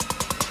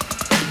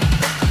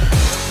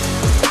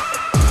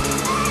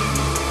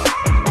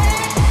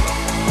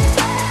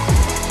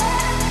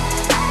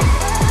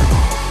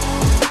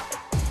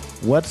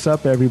What's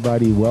up,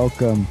 everybody?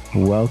 Welcome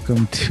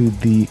to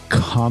the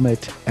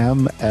Comet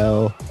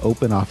ML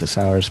Open Office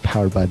Hours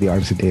powered by the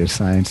Arts of Data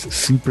Science.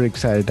 Super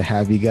excited to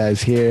have you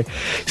guys here.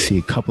 See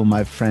a couple of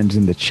my friends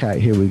in the chat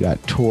here. We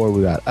got Tor,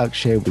 we got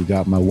Akshay, we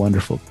got my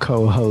wonderful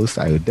co-host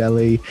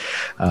Ayodele.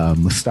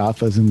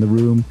 Mustafa's in the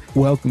room.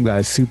 Welcome,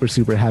 guys.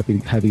 Super happy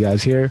to have you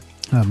guys here.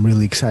 I'm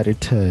really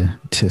excited to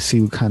see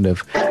what kind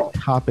of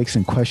topics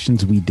and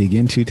questions we dig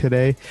into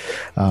today.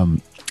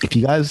 If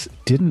you guys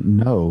didn't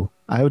know,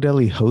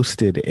 Ayodele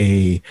hosted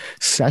a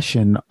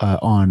session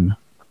on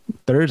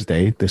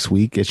Thursday this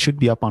week. It should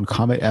be up on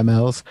Comet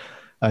ML's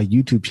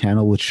YouTube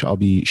channel, which I'll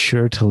be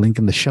sure to link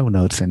in the show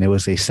notes. And it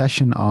was a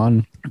session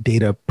on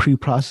data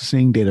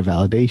pre-processing, data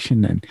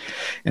validation,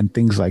 and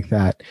things like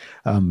that.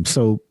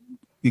 So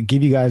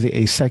give you guys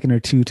a second or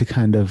two to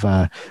kind of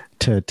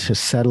to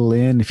settle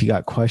in. If you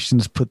got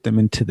questions, put them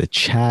into the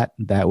chat.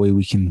 That way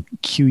we can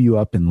queue you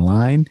up in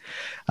line.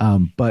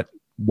 But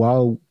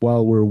while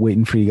we're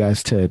waiting for you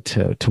guys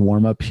to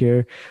warm up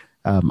here,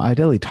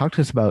 Ayodele, talk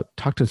to us about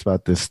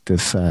this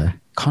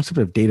concept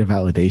of data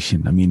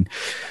validation. I mean,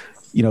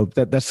 you know,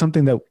 that's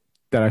something that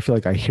I feel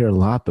like I hear a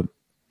lot, but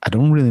I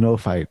don't really know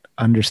if I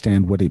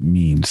understand what it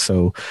means.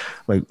 So,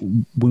 like,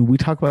 when we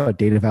talk about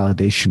data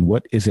validation,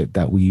 what is it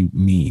that we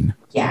mean?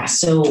 Yeah,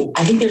 so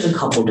I think there's a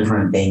couple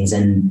different things,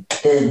 and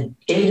the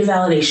data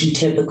validation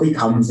typically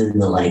comes in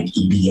the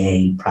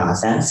EDA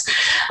process.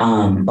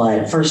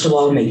 But first of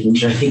all, making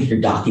sure that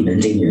you're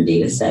documenting your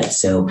data set.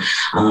 So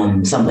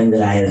something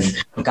that I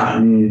have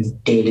gotten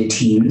data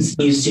teams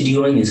used to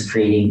doing is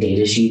creating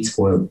data sheets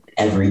for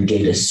every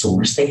data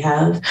source they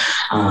have.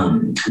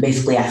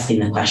 Basically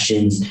asking the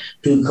questions: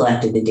 who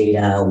collected the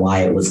data,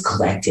 why it was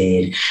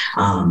collected,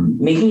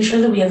 making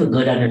sure that we have a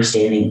good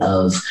understanding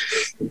of,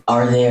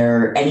 are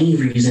there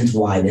any reasons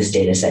why this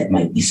data set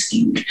might be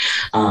skewed?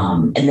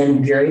 And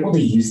then we're able to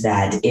use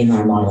that in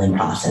our modeling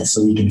process.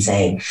 So we can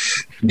say,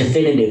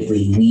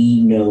 definitively,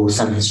 we know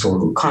some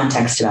historical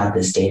context about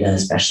this data,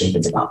 especially if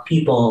it's about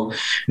people.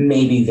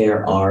 Maybe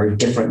there are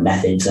different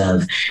methods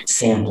of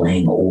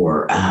sampling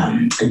or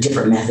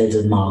different methods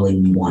of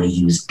modeling we want to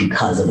use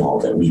because of all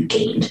that we've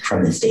gained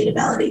from this data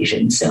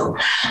validation. So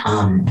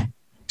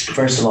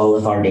first of all,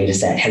 if our data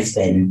set has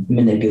been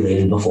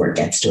manipulated before it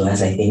gets to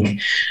us, I think,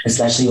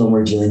 especially when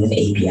we're dealing with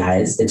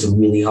APIs, it's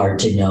really hard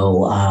to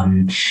know,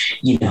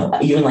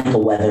 even like a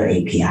weather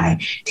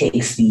API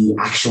takes the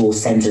actual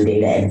sensor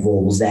data and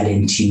rolls that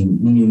into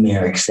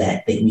numerics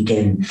that we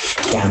can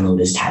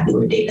download as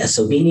tabular data.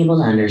 So being able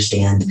to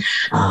understand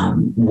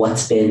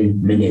what's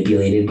been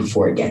manipulated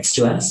before it gets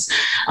to us,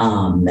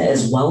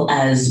 as well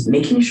as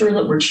making sure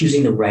that we're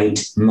choosing the right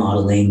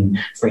modeling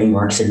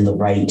frameworks and the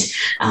right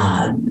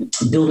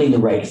building the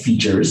right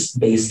features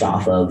based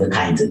off of the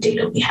kinds of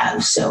data we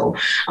have. So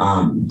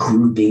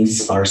grouping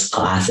sparse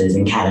classes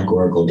and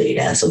categorical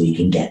data so we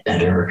can get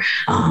better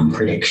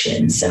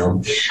prediction.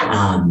 So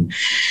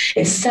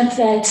it's stuff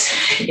that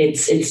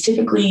it's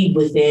typically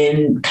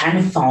within, kind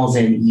of falls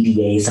in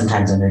EDA,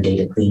 sometimes under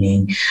data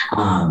cleaning,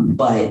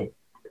 but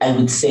I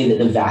would say that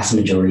the vast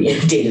majority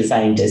of data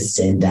scientists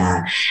and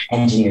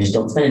engineers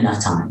don't spend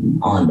enough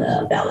time on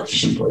the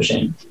validation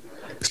portion.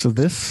 So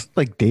this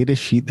data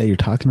sheet that you're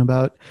talking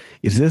about,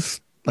 is there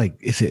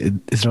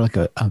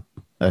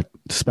a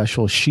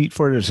special sheet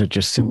for it, or is it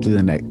just simply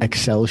an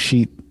Excel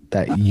sheet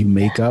that you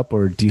make up,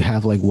 or do you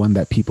have one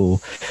that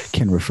people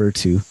can refer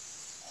to?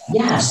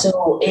 Yeah,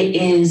 so it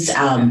is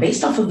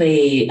based off of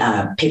a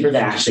paper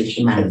that actually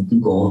came out of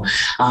Google.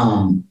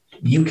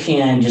 You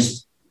can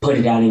just put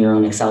it down in your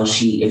own Excel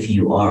sheet. If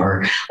you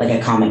are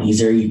a Comet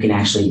user, you can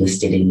actually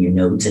list it in your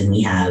notes. And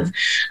we have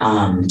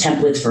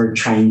templates for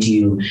trying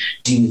to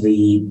do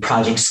the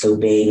project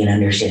scoping and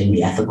understanding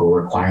the ethical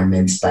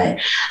requirements. But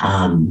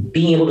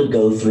being able to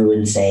go through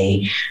and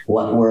say,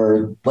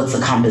 what's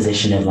the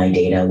composition of my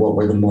data? What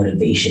were the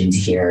motivations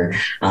here?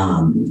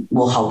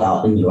 Will help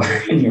out in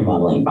your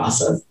modeling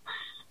process.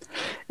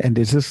 And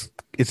is this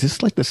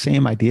the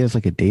same idea as a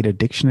data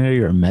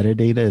dictionary or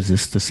metadata? Is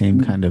this the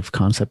same kind of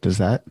concept as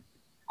that?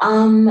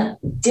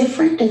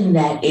 Different in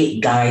that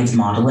it guides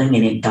modeling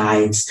and it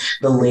guides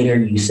the later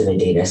use of a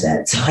data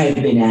set. So I've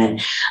been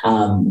at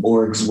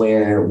orgs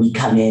where we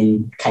come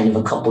in kind of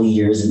a couple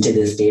years into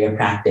this data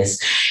practice,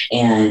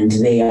 and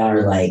they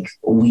are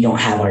we don't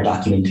have our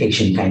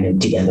documentation kind of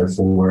together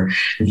for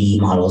the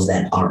models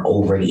that are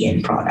already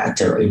in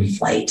product or in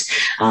flight.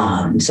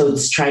 So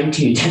it's trying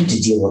to attempt to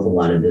deal with a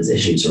lot of those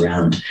issues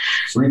around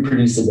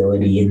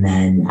reproducibility, and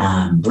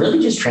then really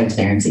just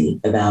transparency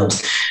about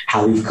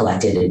how we've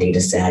collected a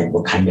data set,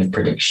 what kind of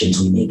predictions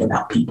we make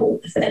about people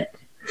with it.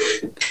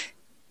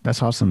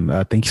 That's awesome.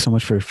 Thank you so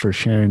much for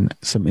sharing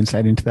some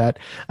insight into that.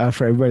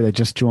 For everybody that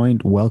just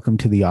joined, welcome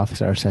to the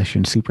Office Hour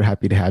session. Super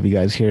happy to have you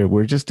guys here.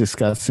 We're just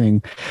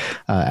discussing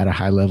at a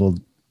high level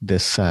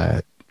this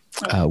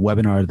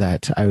webinar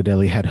that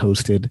Ayodele had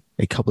hosted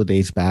a couple of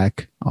days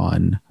back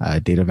on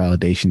data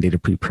validation, data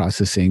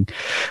pre-processing.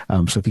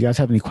 So if you guys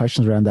have any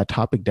questions around that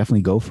topic,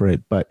 definitely go for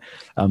it. But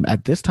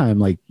at this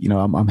time,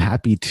 I'm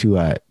happy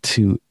to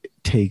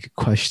take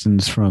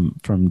questions from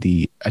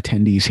the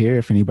attendees here.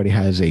 If anybody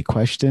has a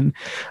question,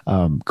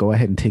 go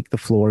ahead and take the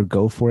floor,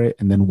 go for it.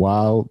 And then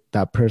while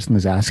that person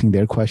is asking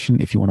their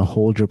question, if you want to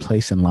hold your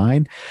place in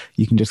line,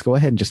 you can just go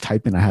ahead and just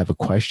type in, I have a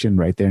question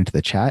right there into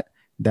the chat.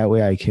 That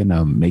way I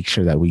can make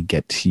sure that we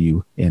get to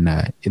you in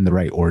the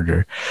right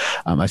order.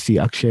 I see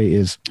Akshay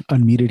is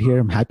unmuted here.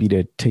 I'm happy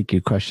to take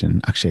your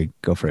question. Akshay,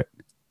 go for it.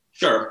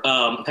 Sure.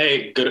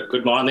 Hey,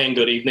 good morning,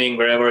 good evening,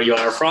 wherever you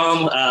are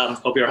from.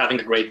 Hope you're having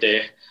a great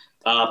day.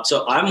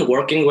 So I'm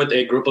working with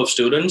a group of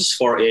students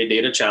for a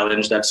data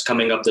challenge that's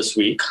coming up this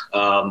week.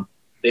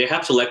 They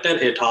have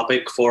selected a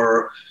topic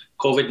for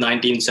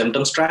COVID-19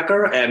 symptoms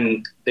tracker,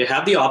 and they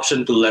have the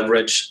option to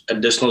leverage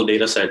additional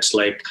data sets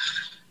like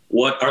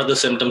what are the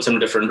symptoms in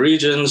different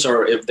regions,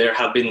 or if there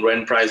have been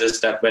rent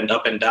prices that went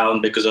up and down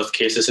because of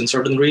cases in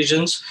certain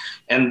regions.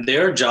 And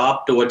their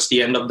job towards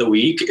the end of the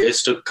week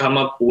is to come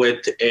up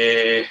with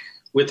an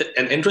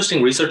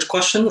interesting research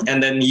question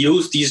and then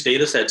use these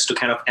data sets to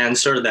kind of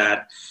answer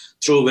that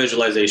through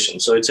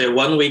visualization. So it's a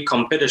 1-week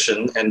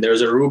competition, and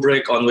there's a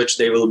rubric on which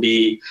they will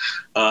be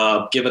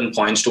given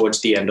points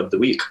towards the end of the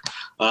week.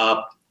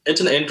 It's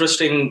an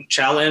interesting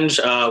challenge.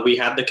 We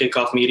had the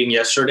kickoff meeting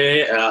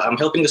yesterday. I'm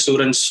helping the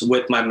students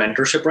with my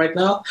mentorship right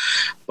now,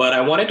 but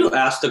I wanted to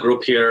ask the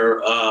group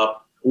here,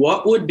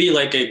 what would be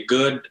like a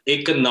good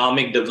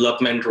economic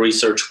development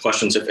research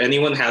questions, if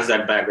anyone has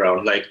that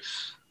background, like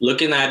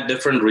looking at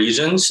different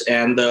regions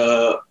and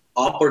the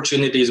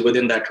opportunities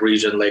within that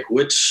region, like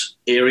which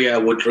area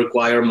would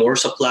require more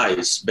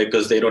supplies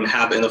because they don't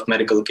have enough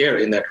medical care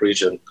in that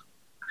region.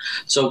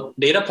 So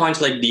data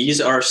points like these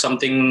are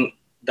something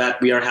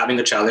that we are having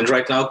a challenge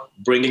right now,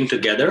 bringing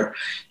together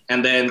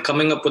and then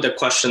coming up with a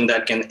question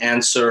that can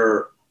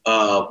answer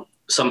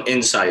some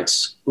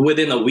insights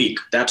within a week.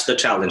 That's the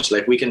challenge.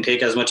 Like we can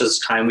take as much as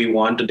time we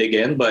want to dig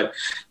in, but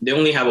they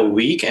only have a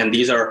week, and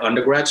these are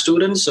undergrad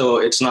students. So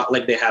it's not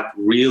like they have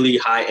really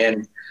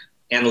high-end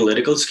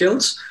analytical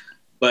skills,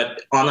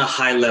 but on a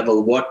high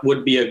level, what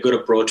would be a good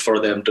approach for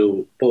them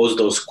to pose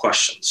those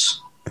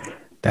questions?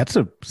 That's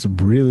a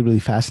really, really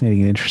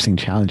fascinating and interesting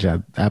challenge.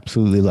 I'd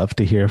absolutely love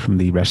to hear from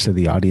the rest of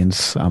the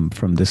audience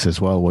from this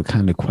as well. What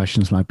kind of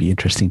questions might be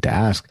interesting to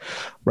ask?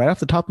 Right off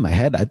the top of my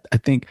head, I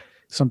think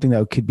something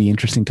that could be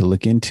interesting to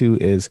look into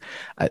is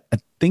I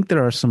think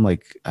there are some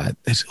like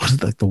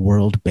the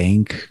World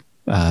Bank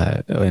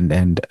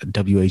and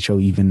WHO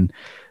even,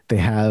 they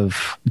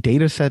have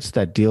data sets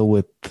that deal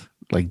with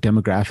like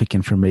demographic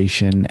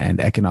information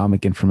and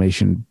economic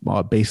information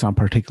based on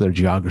particular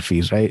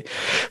geographies, right?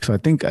 So I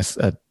think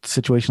a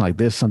situation like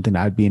this, something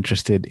I'd be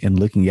interested in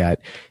looking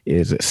at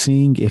is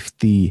seeing if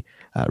the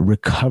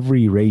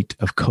recovery rate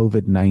of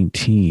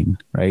COVID-19,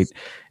 right?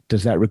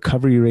 Does that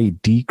recovery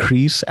rate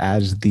decrease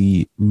as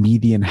the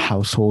median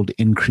household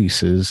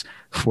increases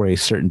for a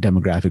certain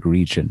demographic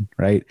region,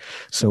 right?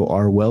 So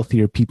are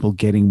wealthier people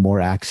getting more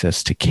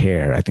access to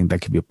care? I think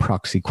that could be a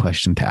proxy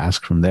question to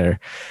ask from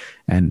there.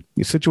 And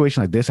a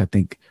situation like this, I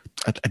think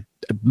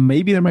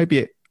maybe there might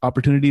be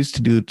opportunities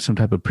to do some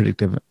type of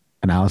predictive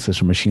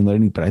analysis or machine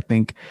learning, but I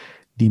think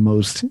the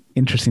most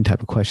interesting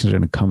type of questions are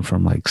going to come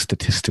from like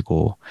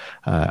statistical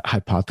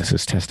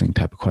hypothesis testing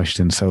type of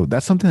questions. So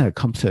that's something that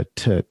comes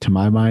to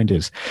my mind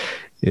is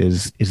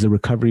the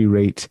recovery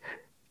rate,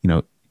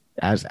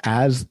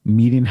 as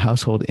median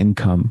household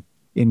income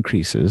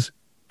increases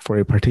for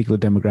a particular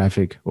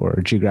demographic or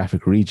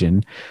geographic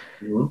region,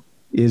 mm-hmm.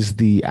 is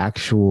the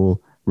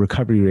actual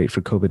recovery rate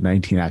for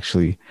COVID-19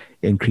 actually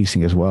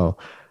increasing as well?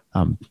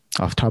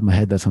 Off the top of my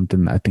head, that's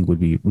something I think would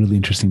be really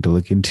interesting to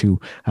look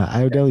into.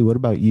 Ayodele, what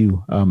about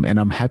you? And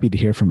I'm happy to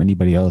hear from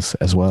anybody else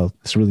as well.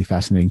 It's a really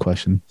fascinating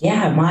question.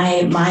 Yeah,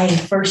 my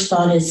first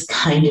thought is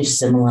kind of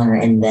similar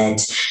in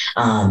that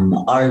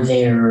are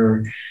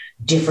there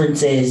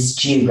differences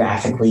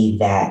geographically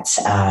that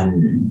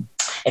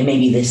and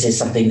maybe this is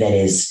something that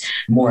is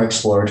more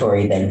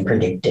exploratory than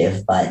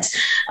predictive, but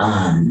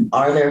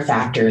are there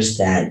factors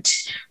that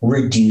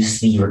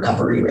reduce the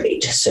recovery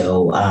rate?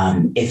 So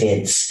if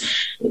it's,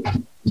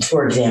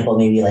 for example,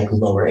 maybe like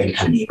lower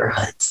income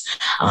neighborhoods.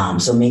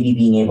 So maybe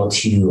being able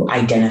to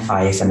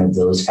identify some of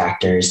those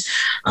factors.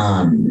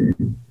 Those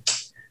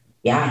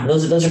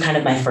are kind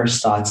of my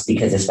first thoughts,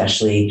 because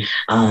especially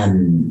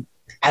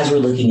as we're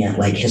looking at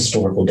like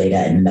historical data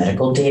and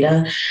medical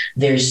data,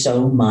 there's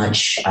so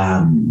much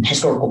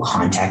historical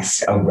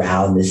context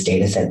around this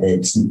data set that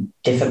it's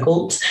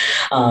difficult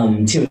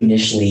to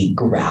initially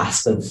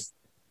grasp.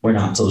 We're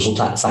not social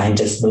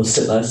scientists, most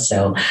of us.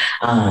 So,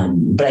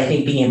 but I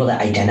think being able to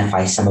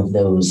identify some of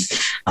those,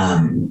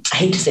 I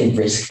hate to say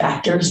risk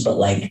factors, but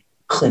like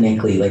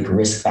clinically, like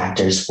risk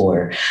factors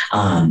for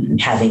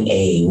having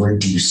a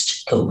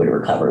reduced COVID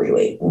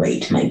recovery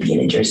rate might be an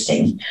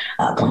interesting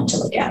point to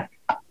look at.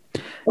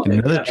 Okay,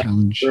 another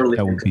challenge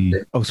that would be,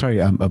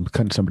 I'm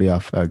cutting somebody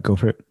off. Go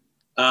for it.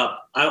 I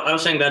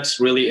was saying that's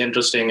really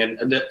interesting. And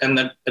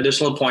the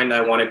additional point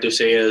I wanted to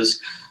say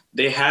is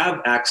they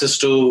have access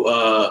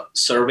to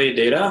survey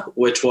data,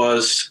 which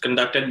was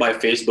conducted by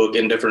Facebook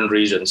in different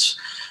regions.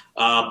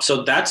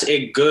 So that's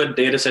a good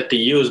data set to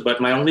use, but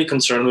my only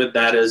concern with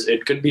that is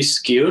it could be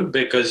skewed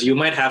because you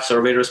might have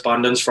survey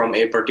respondents from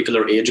a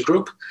particular age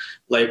group.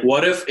 Like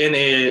what if in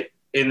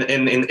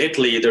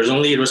Italy, there's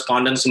only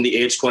respondents in the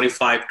age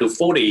 25 to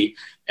 40,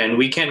 and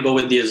we can't go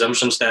with the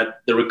assumptions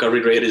that the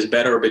recovery rate is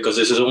better because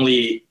this is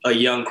only a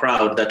young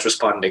crowd that's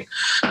responding.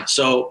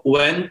 So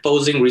when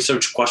posing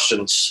research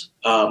questions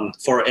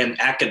for an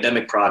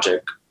academic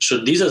project,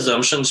 should these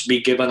assumptions be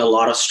given a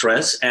lot of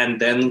stress and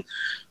then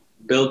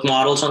build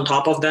models on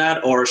top of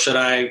that? Or should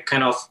I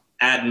kind of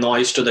add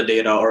noise to the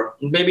data, or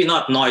maybe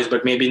not noise,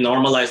 but maybe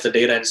normalize the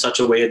data in such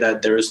a way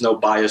that there is no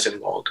bias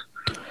involved?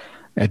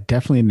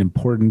 Definitely an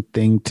important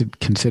thing to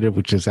consider,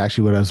 which is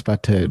actually what I was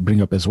about to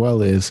bring up as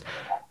well, is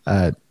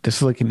this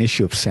is like an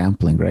issue of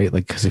sampling, right?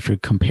 Like, because if you're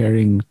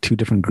comparing two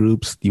different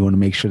groups, you want to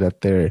make sure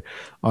that they're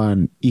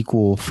on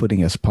equal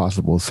footing as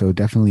possible. So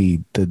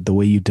definitely the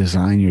way you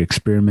design your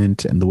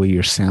experiment and the way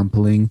you're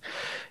sampling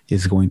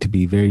is going to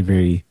be very,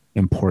 very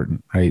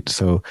important, right?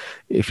 So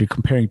if you're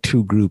comparing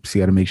two groups,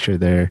 you got to make sure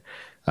they're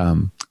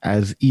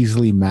as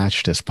easily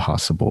matched as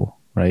possible,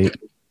 right?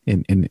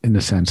 In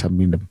a sense, I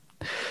mean,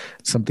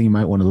 something you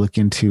might want to look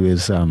into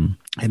is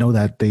I know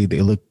that they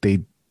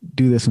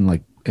do this in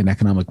like in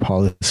economic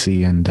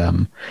policy and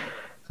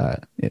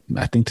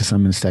I think to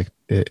some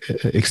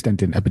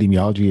extent in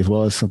epidemiology, as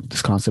well as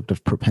this concept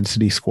of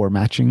propensity score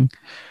matching.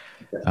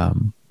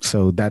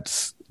 So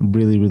that's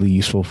really, really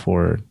useful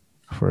for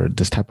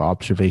this type of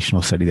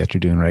observational study that you're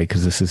doing, right?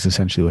 Because this is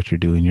essentially what you're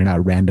doing. You're not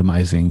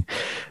randomizing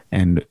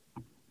and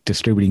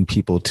distributing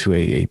people to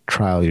a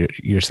trial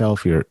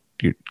yourself. You're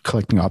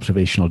collecting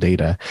observational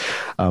data.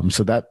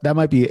 So that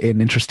might be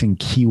an interesting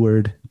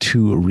keyword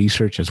to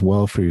research as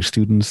well for your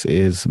students,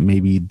 is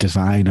maybe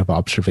design of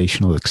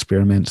observational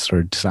experiments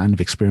or design of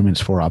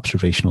experiments for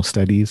observational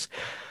studies.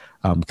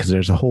 Because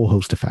there's a whole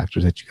host of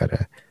factors that you got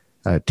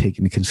to take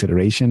into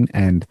consideration.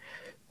 And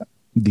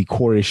the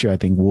core issue, I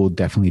think, will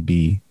definitely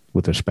be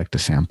with respect to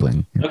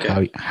sampling,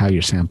 how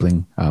you're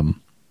sampling.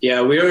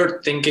 Yeah,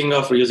 we're thinking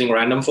of using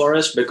random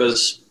forest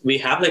because we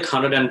have like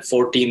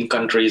 114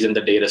 countries in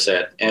the data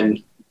set.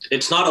 And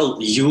it's not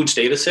a huge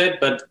data set,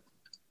 but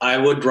I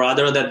would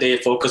rather that they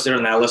focus their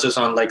analysis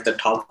on like the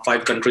top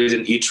 5 countries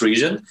in each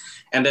region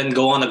and then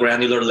go on a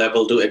granular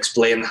level to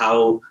explain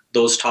how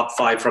those top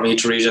 5 from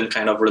each region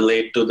kind of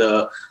relate to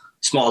the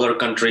smaller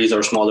countries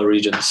or smaller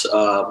regions.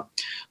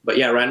 But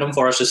yeah, random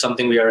forest is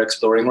something we are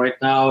exploring right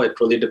now. It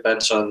really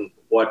depends on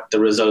what the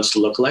results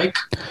look like.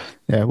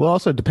 Yeah, well,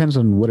 also it depends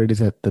on what it is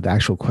that the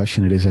actual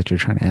question it is that you're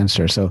trying to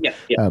answer. So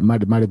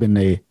might have been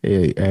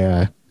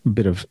a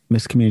bit of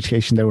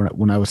miscommunication there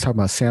when I was talking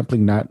about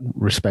sampling, not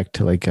respect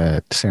to like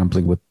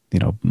sampling with,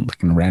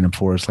 like in a random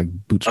forest, like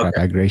bootstrap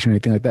aggregation or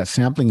anything like that.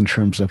 Sampling in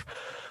terms of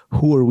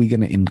who are we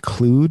going to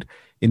include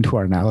into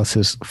our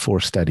analysis for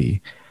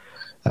study,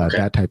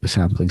 that type of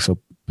sampling. So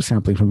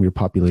sampling from your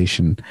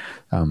population,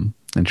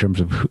 in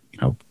terms of,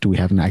 do we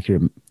have an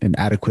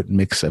adequate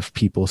mix of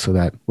people so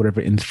that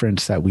whatever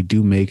inference that we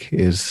do make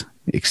is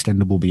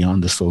extendable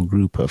beyond this little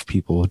group of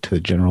people to the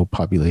general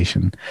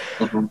population.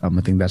 I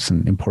think that's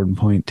an important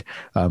point.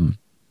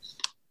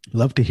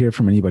 Love to hear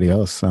from anybody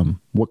else.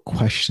 What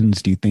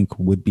questions do you think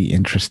would be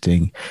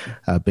interesting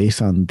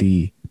based on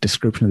the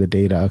description of the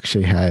data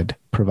Akshay had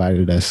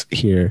provided us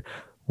here?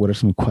 What are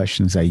some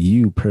questions that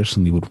you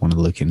personally would want to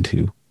look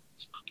into?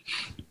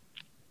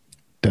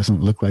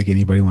 Doesn't look like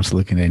anybody wants to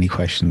look into any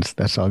questions.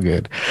 That's all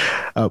good.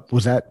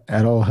 Was that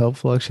at all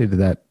helpful, actually? Did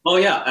that? Oh,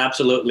 yeah,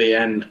 absolutely.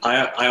 And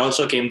I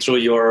also came through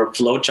your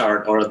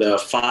flowchart, or the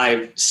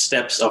 5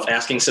 steps of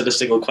asking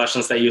statistical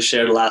questions that you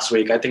shared last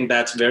week. I think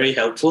that's very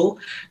helpful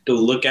to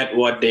look at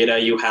what data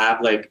you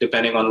have, like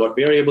depending on what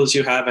variables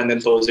you have, and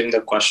then posing the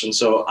question.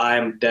 So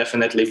I'm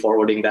definitely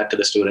forwarding that to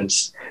the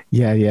students.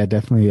 Yeah,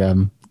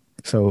 definitely.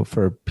 So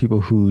for people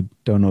who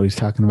don't know what he's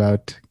talking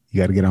about, you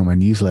got to get on my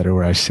newsletter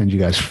where I send you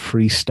guys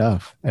free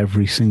stuff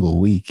every single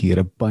week. You get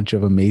a bunch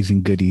of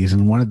amazing goodies.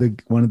 And one of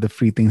the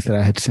free things that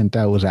I had sent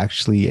out was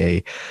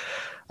actually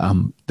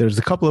there's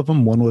a couple of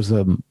them. One was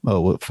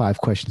 5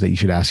 questions that you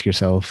should ask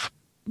yourself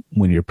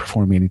when you're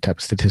performing any type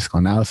of statistical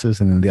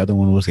analysis. And then the other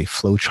one was a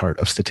flowchart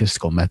of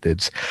statistical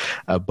methods,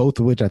 both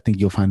of which I think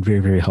you'll find very,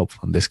 very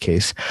helpful in this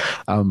case.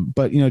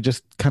 But,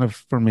 just kind of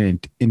from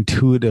an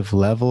intuitive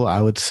level,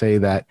 I would say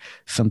that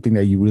something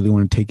that you really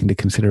want to take into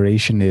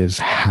consideration is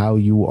how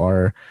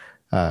you're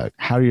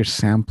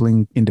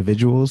sampling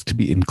individuals to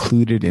be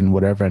included in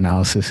whatever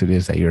analysis it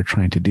is that you're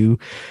trying to do.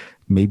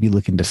 Maybe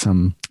look into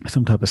some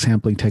type of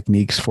sampling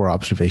techniques for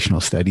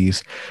observational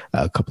studies.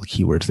 A couple of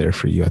keywords there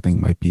for you, I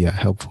think, might be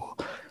helpful.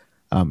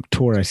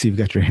 Tor, I see you've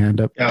got your hand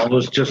up. Yeah, it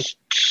was just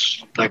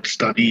like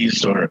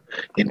studies or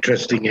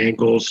interesting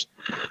angles.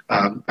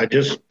 I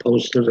just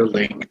posted a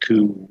link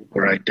to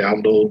where I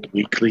download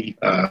weekly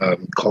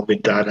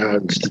Comet data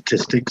and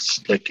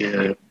statistics, like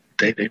data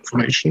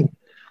information,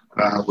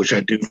 which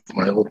I do for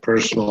my own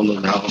personal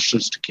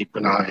analysis to keep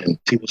an eye and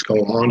see what's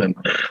going on. And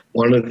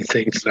one of the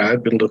things that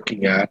I've been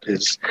looking at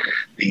is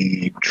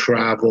the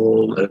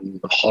travel and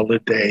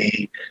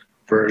holiday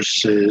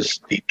versus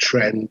the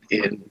trend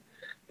in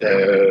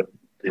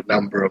the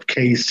number of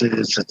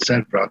cases,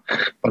 etc.,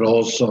 but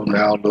also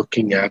now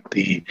looking at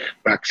the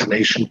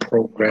vaccination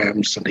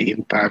programs and the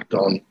impact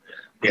on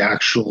the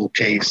actual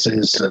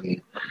cases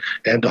and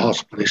the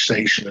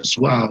hospitalization as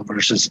well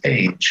versus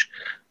age,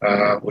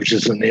 which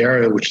is an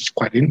area which is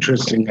quite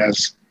interesting,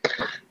 as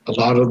a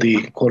lot of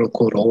the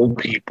quote-unquote old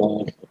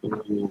people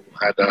who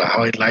had a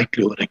high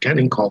likelihood of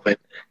getting COVID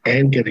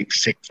and getting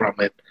sick from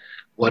it,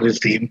 what is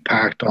the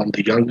impact on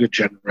the younger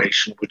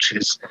generation, which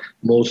is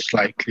most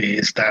likely,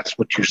 is that's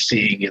what you're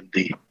seeing in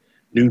the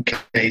new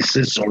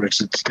cases, or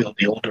is it still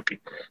the older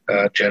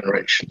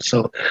generation?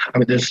 So, I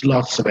mean, there's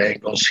lots of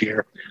angles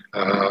here.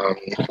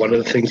 One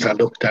of the things I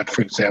looked at,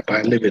 for example,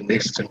 I live in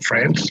Nice in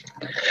France,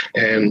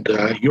 and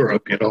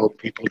Europe,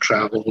 people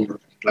traveled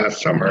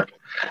last summer.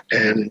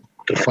 And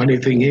the funny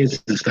thing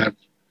is that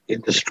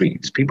in the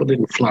streets, people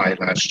didn't fly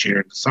last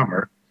year in the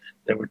summer.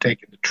 They were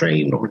taking the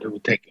train or they were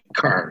taking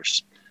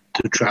cars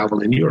to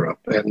travel in Europe.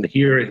 And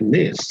here in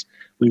Nice,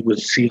 we would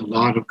see a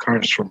lot of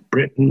cars from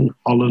Britain,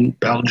 Holland,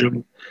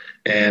 Belgium,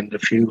 and a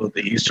few of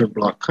the Eastern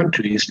Bloc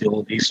countries, the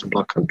old Eastern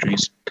Bloc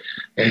countries.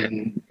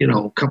 And,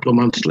 a couple of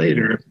months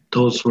later,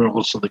 those were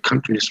also the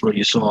countries where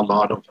you saw a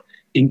lot of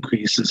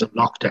increases of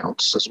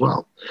lockdowns as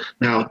well.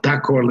 Now,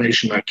 that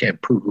correlation I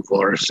can't prove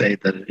or say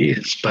that it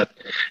is, but,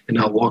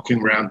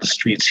 walking around the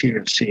streets here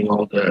and seeing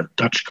all the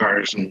Dutch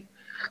cars, and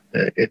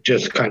it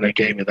just kind of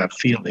gave me that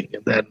feeling.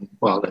 And then,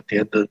 well, at the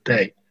end of the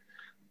day,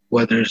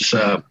 whether it's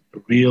a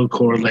real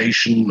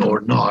correlation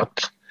or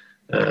not,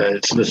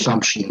 it's an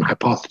assumption,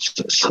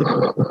 hypothesis.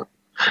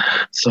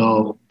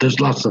 So there's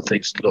lots of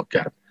things to look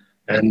at.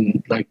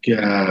 And like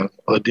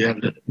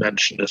Odile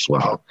mentioned as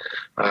well,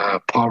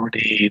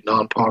 poverty,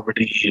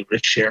 non-poverty,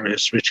 rich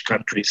areas, rich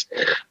countries,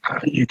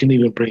 you can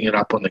even bring it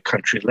up on the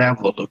country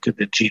level, look at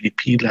the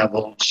GDP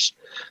levels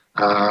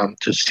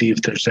to see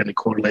if there's any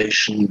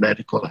correlation,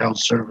 medical health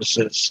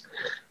services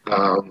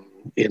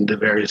in the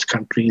various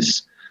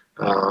countries.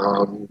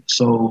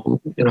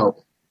 So,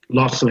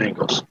 lots of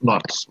angles,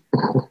 lots.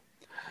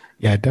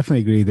 Yeah, I definitely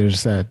agree.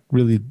 There's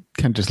really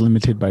kind of just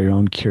limited by your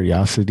own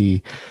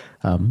curiosity.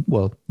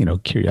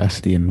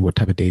 Curiosity and what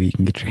type of data you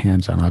can get your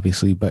hands on,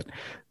 obviously, but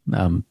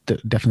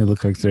definitely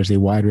looks like there's a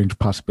wide range of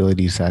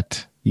possibilities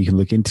that you can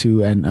look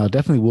into. And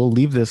definitely we'll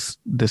leave this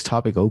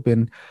topic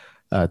open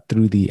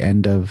through the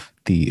end of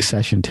the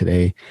session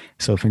today.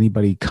 So if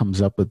anybody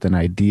comes up with an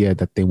idea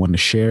that they want to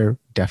share,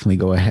 definitely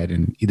go ahead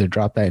and either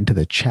drop that into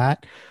the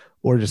chat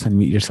or just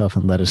unmute yourself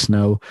and let us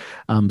know.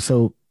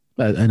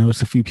 I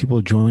noticed a few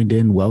people joined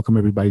in. Welcome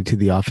everybody to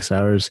the office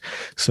hours.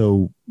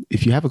 So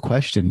if you have a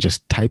question,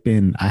 just type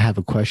in, I have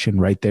a question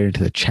right there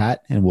into the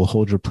chat and we'll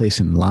hold your place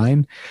in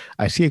line.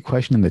 I see a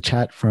question in the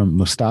chat from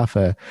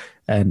Mustafa,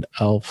 and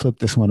I'll flip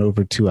this one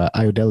over to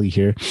Iodeli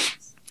here.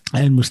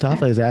 And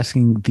Mustafa is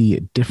asking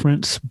the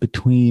difference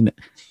between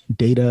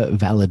data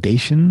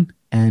validation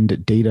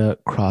and data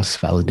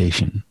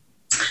cross-validation.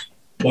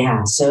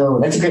 Yeah, so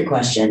that's a great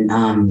question.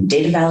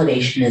 Data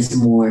validation is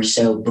more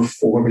so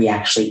before we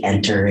actually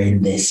enter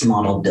in this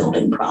model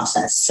building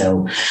process.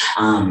 So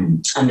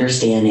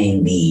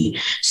understanding the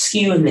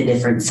skew and the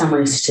different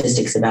summary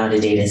statistics about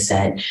a data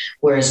set,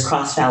 whereas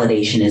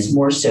cross-validation is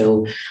more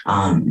so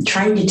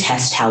trying to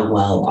test how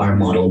well our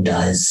model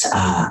does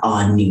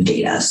on new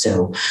data.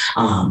 So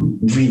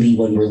really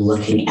when we're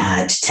looking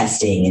at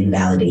testing and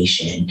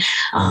validation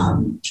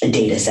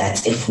data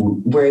sets, if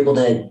we're able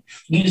to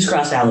use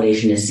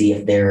cross-validation to see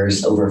if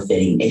there's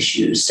overfitting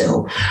issues.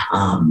 So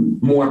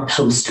more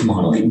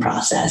post-modeling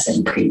process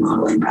and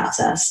pre-modeling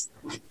process.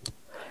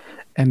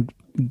 And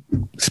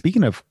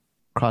speaking of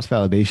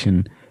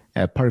cross-validation,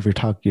 part of your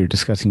talk, you're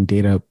discussing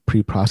data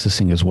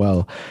pre-processing as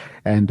well.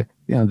 And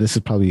this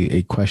is probably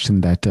a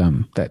question that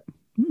that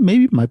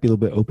maybe might be a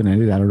little bit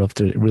open-ended. I don't know if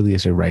there really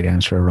is a right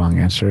answer or wrong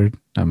answer.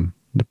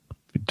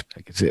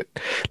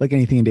 Like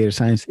anything in data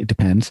science, it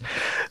depends.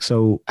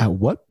 So at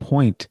what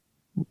point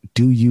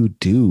do you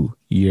do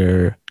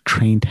your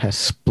train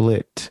test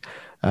split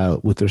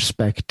with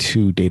respect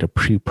to data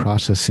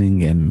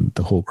pre-processing and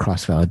the whole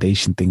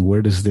cross-validation thing?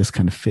 Where does this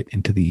kind of fit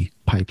into the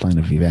pipeline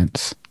of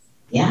events?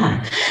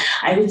 Yeah,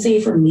 I would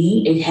say for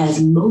me, it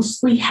has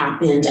mostly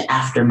happened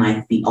after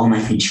all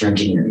my feature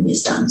engineering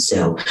is done.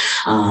 So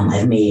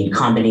I've made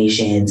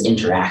combinations,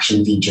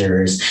 interaction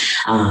features,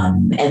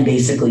 and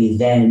basically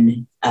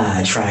then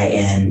try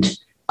and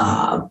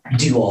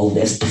do all of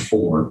this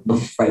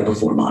right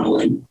before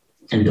modeling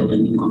and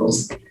building new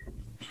models.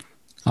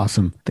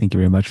 Awesome. Thank you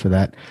very much for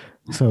that.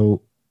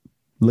 So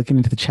looking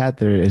into the chat,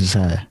 there is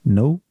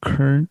no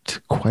current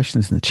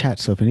questions in the chat.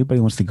 So if anybody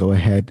wants to go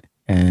ahead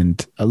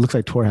and it looks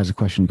like Tor has a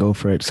question, go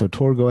for it. So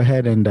Tor, go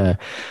ahead and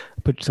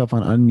put yourself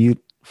on unmute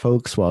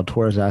folks, while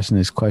Tor's asking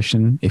this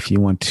question, if you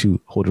want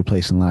to hold your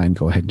place in line,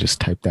 go ahead and just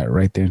type that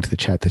right there into the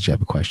chat that you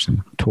have a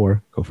question.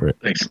 Tor, go for it.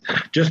 Thanks.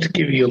 Just to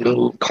give you a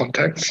little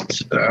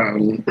context,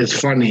 it's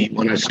funny,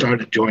 when I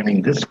started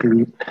joining this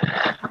group,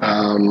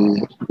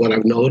 what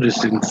I've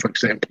noticed for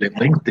example, in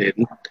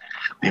LinkedIn,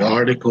 the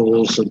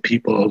articles and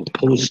people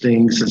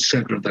postings,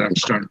 etc., that I'm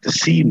starting to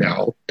see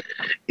now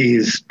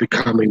is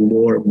becoming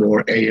more and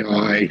more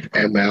AI,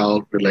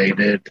 ML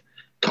related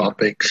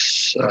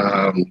topics.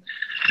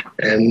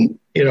 And,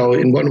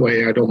 in one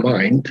way I don't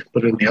mind,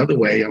 but in the other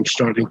way, I'm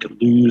starting to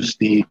lose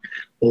the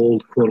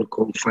old quote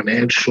unquote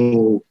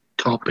financial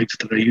topics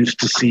that I used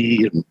to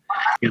see and,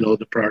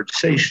 the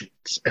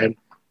prioritizations. And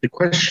the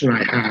question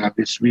I have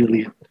is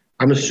really,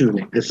 I'm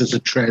assuming this is a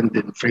trend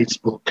in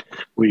Facebook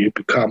where you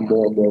become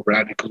more and more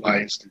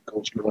radicalized. It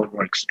goes more and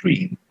more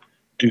extreme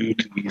due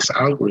to these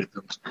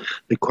algorithms.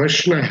 The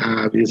question I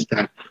have is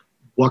that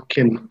what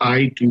can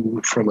I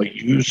do from a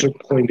user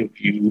point of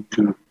view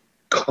to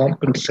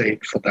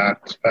compensate for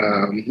that,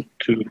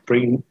 to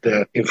bring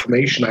the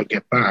information I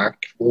get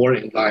back more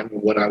in line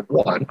with what I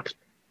want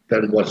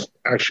than what's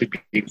actually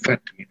being fed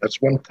to me?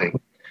 That's one thing.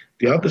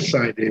 The other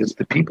side is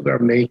the people that are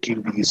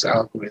making these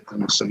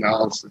algorithms,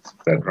 analysis,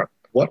 etc.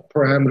 What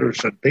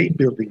parameters are they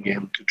building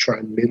in to try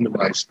and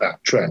minimize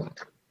that trend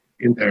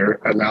in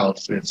their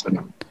analysis?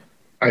 And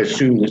I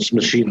assume it's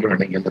machine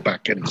learning in the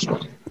back end as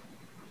well.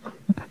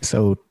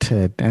 So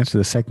to answer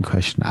the second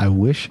question, I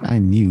wish I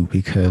knew,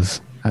 because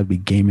I'd be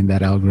gaming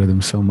that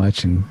algorithm so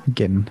much and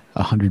getting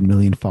 100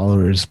 million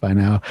followers by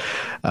now.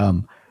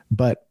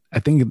 But I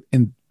think,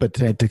 to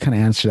kind of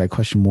answer that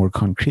question more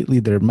concretely,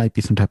 there might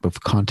be some type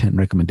of content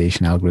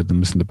recommendation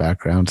algorithms in the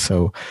background.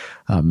 So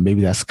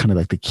maybe that's kind of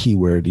like the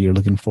keyword you're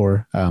looking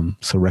for.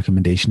 So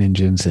recommendation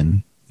engines,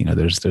 and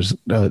there's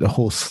a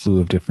whole slew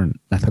of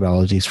different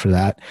methodologies for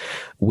that.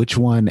 Which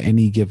one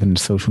any given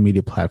social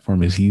media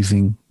platform is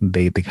using,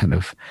 they kind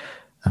of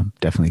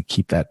definitely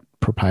keep that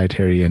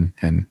proprietary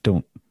and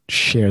don't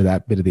share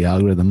that bit of the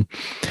algorithm.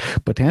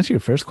 But to answer your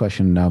first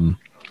question,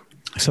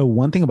 so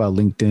one thing about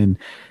LinkedIn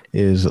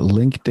is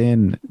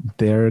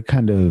they're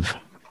kind of,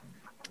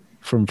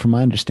 from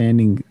my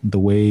understanding, the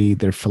way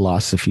their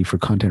philosophy for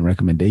content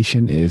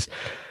recommendation is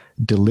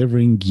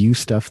delivering you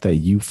stuff that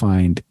you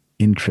find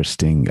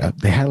interesting.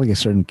 They had like a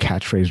certain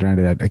catchphrase around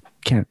it.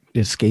 It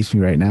escapes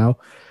me right now.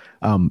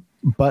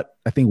 But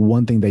I think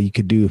one thing that you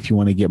could do if you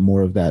want to get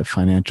more of that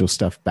financial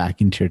stuff back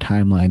into your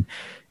timeline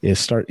is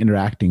start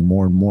interacting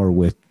more and more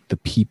with the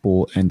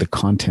people and the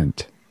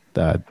content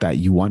that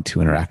you want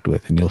to interact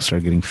with, and you'll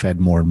start getting fed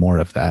more and more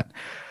of that.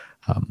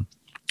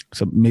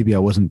 So maybe I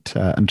wasn't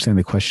understanding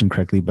the question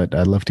correctly, but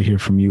I'd love to hear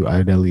from you,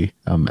 Ayodele,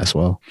 as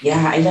well.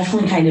 Yeah, I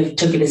definitely kind of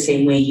took it the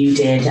same way you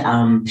did.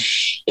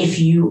 If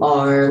you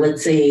are,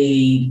 let's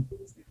say,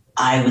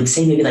 I would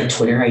say maybe like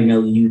Twitter, I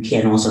know you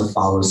can also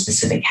follow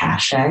specific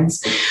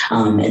hashtags.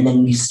 And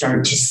then you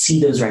start to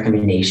see those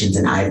recommendations.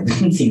 And I've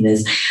seen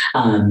this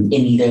in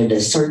either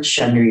the search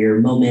under your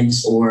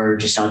moments or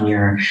just on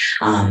your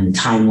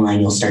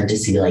timeline. You'll start to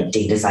see like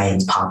data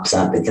science pops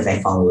up, because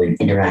I follow and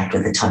interact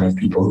with a ton of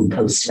people who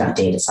post about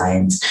data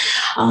science.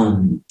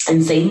 And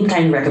same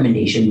kind of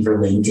recommendation for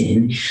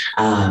LinkedIn.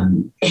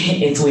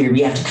 It's weird.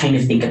 We have to kind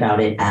of think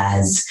about it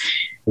as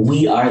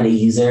we are the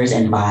users,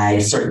 and by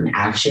certain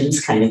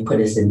actions kind of put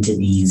us into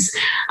these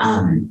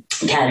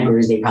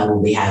categories they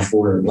probably have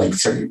for like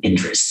certain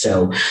interests.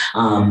 So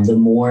the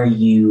more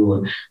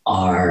you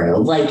are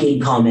liking,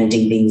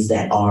 commenting things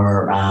that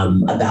are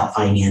about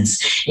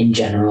finance in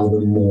general,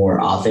 the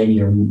more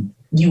often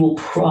you will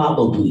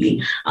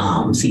probably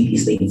see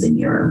these things in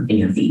your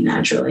feed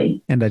naturally.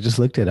 And I just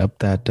looked it up,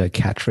 that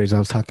catchphrase I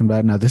was talking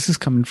about. Now, this is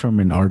coming from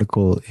an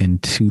article in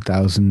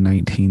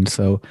 2019.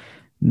 So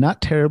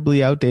not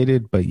terribly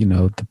outdated, but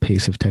the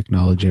pace of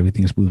technology,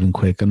 everything's moving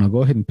quick. And I'll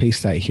go ahead and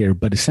paste that here.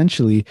 But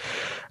essentially,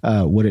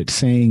 what it's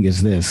saying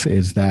is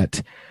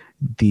that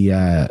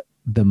the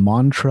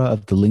mantra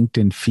of the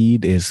LinkedIn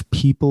feed is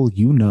people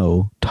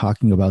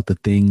talking about the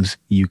things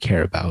you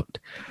care about.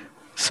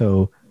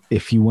 So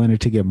if you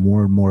wanted to get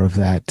more and more of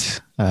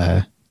that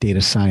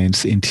data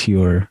science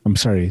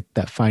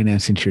that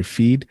finance into your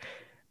feed,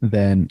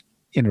 then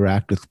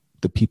interact with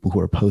the people who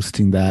are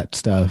posting that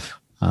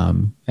stuff,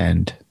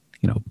 and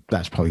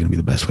that's probably going to be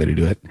the best way to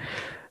do it.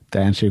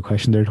 Did I answer your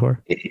question there,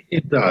 Tor?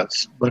 It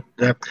does. But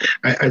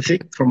I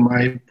think from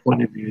my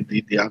point of view,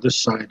 the other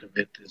side of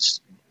it is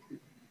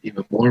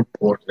even more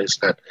important, is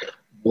that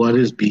what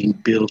is being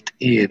built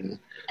in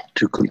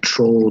to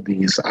control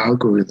these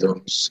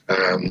algorithms,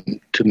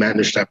 to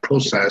manage that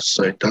process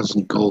so it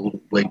doesn't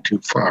go way too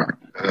far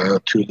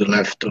to the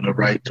left or the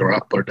right or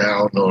up or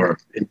down or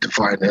into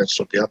finance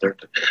or the other,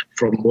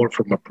 from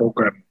a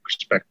programming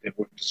perspective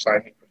or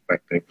designing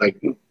perspective, like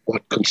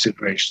what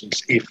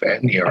considerations, if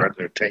any, are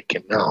there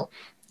taken now?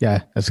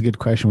 Yeah, that's a good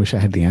question. Wish I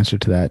had the answer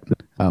to that.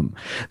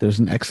 There's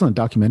an excellent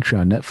documentary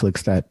on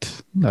Netflix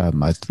that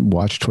I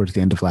watched towards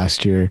the end of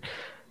last year.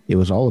 It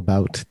was all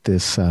about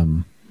this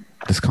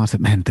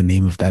concept. Man, the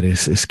name of that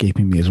is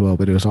escaping me as well.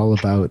 But it was all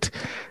about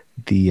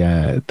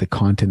the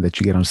content that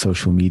you get on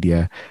social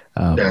media.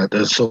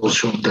 The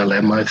Social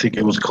Dilemma, I think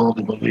it was called,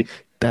 the movie.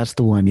 That's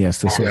the one.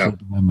 Yes, the Social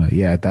Dilemma.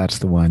 Yeah, that's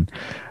the one.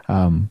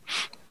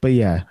 But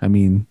yeah, I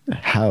mean,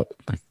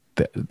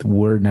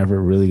 we're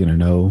never really going to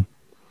know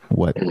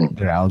what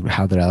how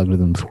their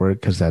algorithms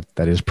work, because that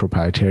is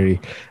proprietary.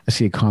 I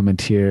see a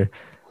comment here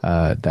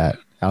that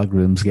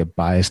algorithms get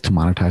biased to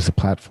monetize the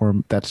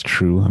platform. That's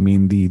true. I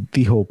mean,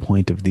 the whole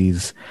point of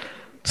these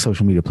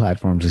social media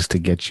platforms is to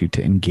get you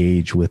to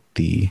engage with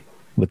the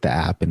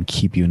app and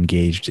keep you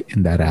engaged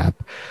in that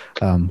app.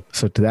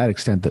 So to that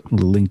extent, that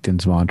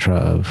LinkedIn's mantra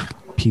of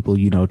people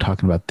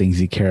talking about things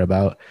you care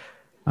about,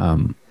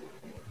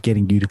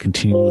 getting you to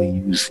continually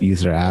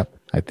use their app,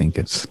 I think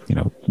it's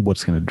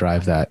what's going to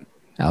drive that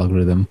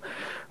algorithm.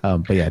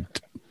 But yeah,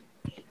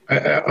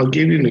 I'll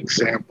give you an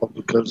example,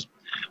 because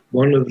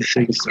one of the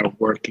things that I'm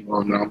working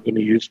on, and I'm going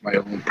to use my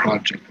own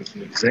project as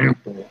an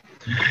example,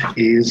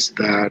 is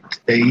that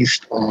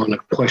based on a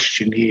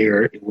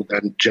questionnaire, it will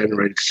then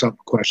generate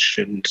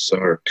sub-questions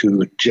or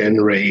to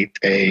generate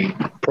a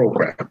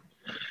program.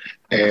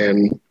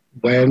 And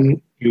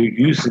when you're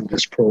using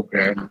this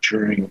program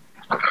during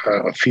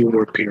a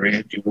fieldwork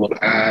period, you will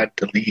add,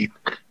 delete,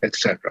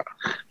 etc.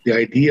 The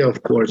idea,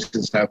 of course,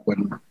 is that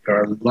when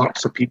there are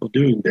lots of people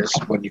doing this,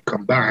 when you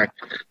come back,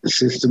 the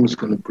system is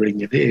going to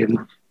bring it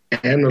in,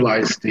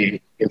 analyze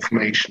the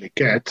information it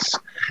gets,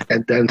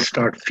 and then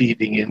start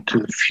feeding into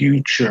the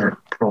future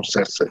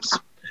processes.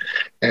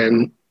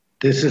 And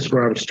this is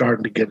where I'm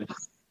starting to get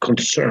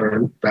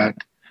concerned that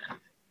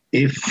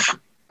if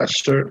a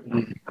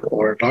certain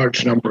or a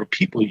large number of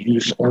people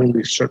use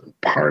only certain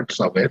parts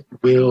of it,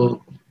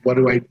 what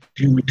do I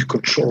do to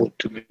control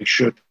to make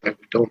sure that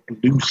we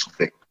don't lose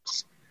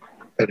things,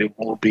 that it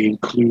won't be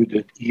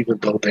included even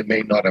though they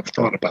may not have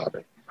thought about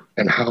it?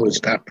 And how is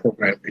that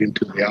programmed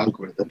into the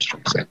algorithms, for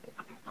example?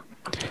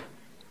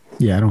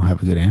 Yeah, I don't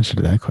have a good answer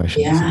to that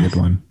question. Yeah. It's a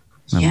good one.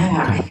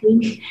 I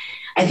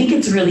think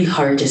it's really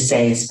hard to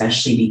say,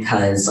 especially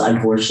because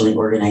unfortunately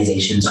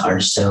organizations are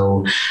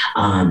so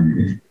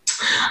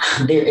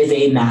there is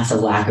a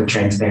massive lack of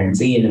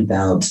transparency and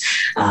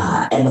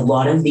a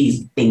lot of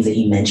these things that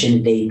you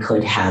mentioned, they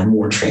could have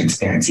more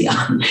transparency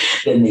on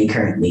than they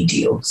currently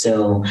do.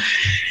 So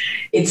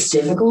it's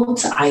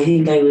difficult. I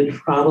think I would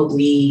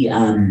probably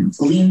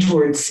lean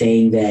towards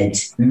saying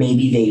that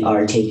maybe they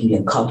are taking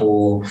a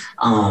couple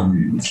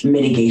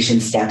mitigation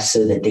steps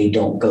so that they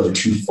don't go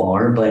too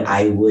far, but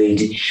I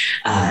would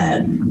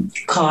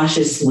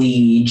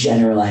cautiously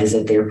generalize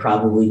that they're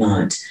probably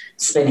not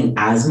spending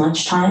as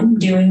much time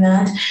doing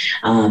that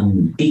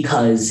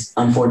because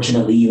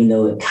unfortunately, even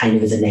though it kind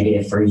of is a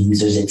negative for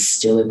users, it's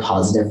still a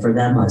positive for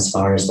them as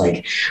far as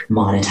like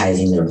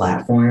monetizing their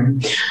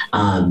platform.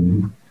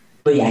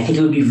 But yeah, I think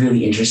it would be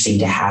really interesting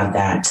to have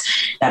that.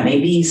 That may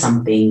be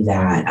something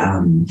that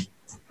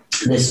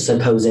this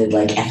supposed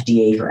like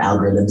FDA for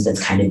algorithms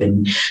that's kind of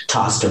been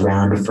tossed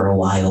around for a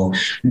while,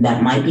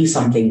 that might be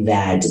something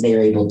that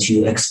they're able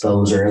to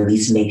expose or at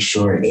least make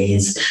sure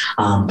is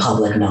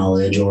public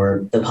knowledge,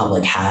 or the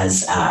public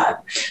has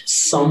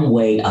some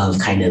way of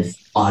kind of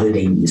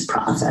auditing these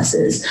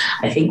processes.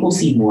 I think we'll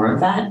see more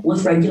of that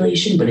with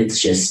regulation, but it's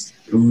just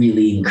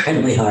really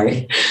incredibly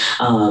hard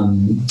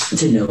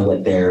to know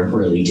what they're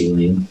really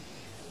doing.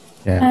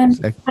 Yeah,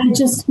 I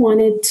just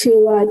wanted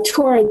to,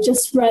 Tor, I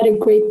just read a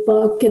great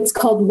book. It's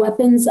called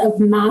Weapons of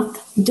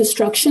Math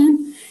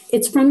Destruction.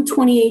 It's from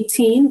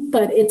 2018,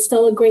 but it's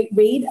still a great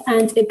read.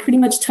 And it pretty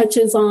much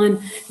touches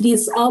on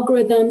these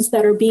algorithms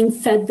that are being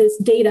fed this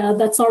data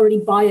that's already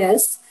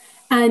biased.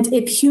 And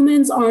if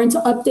humans aren't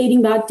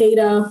updating that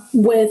data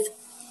with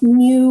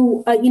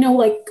new,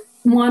 like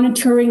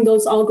monitoring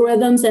those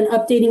algorithms and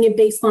updating it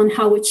based on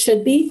how it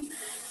should be,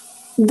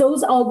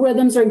 those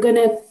algorithms are going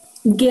to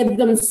give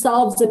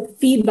themselves a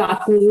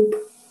feedback loop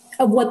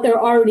of what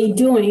they're already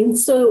doing.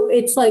 So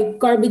it's like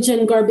garbage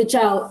in, garbage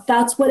out.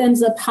 That's what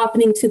ends up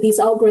happening to these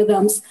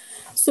algorithms.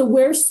 So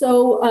we're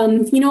so,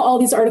 all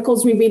these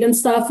articles we read and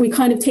stuff, we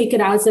kind of take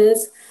it as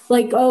is.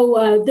 Like,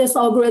 this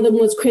algorithm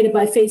was created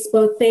by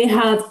Facebook. They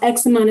have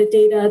X amount of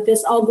data.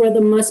 This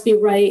algorithm must be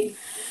right.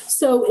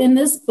 So in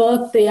this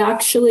book, they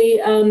actually,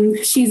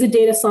 she's a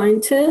data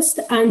scientist,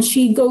 and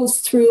she goes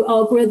through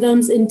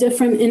algorithms in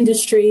different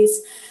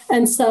industries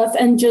and stuff,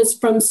 and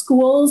just from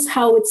schools,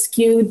 how it's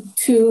skewed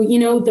to,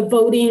 the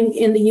voting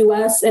in the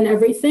US and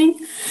everything.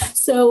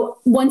 So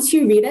once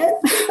you read it,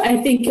 I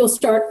think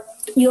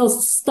you'll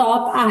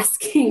stop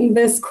asking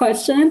this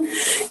question,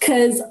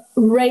 because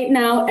right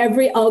now,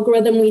 every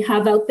algorithm we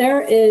have out there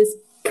is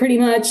pretty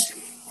much,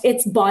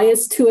 it's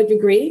biased to a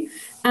degree.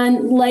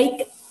 And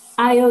like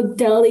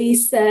Ayodele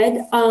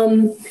said,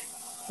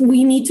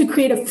 we need to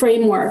create a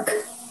framework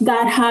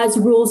that has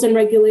rules and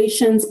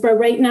regulations. But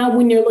right now,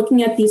 when you're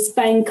looking at these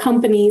FANG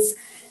companies,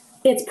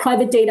 it's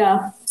private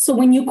data. So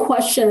when you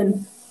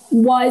question,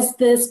 why is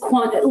this,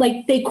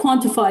 they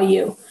quantify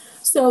you.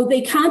 So they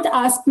can't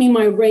ask me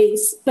my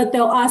race, but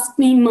they'll ask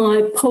me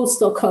my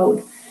postal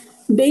code.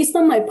 Based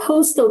on my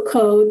postal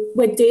code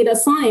with data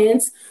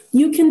science,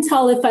 you can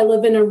tell if I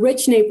live in a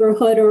rich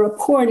neighborhood or a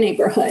poor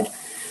neighborhood.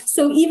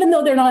 So even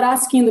though they're not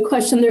asking the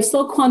question, they're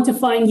still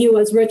quantifying you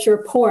as rich or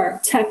poor,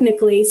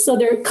 technically. So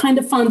they're kind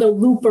of found a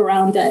loop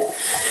around it.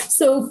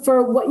 So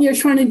for what you're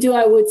trying to do,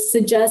 I would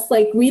suggest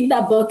read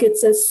that book.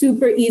 It's a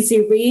super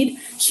easy read.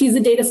 She's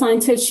a data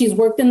scientist. She's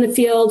worked in the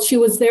field. She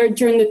was there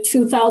during the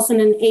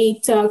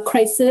 2008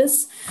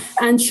 crisis,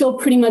 and she'll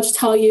pretty much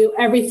tell you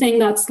everything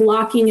that's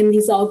lacking in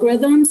these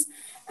algorithms.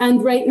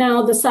 And right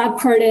now, the sad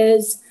part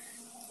is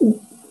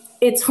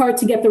it's hard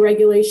to get the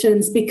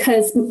regulations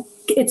because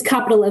it's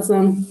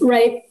capitalism,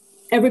 right?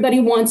 Everybody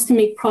wants to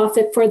make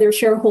profit for their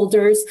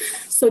shareholders.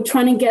 So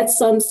trying to get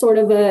some sort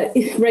of a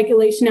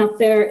regulation out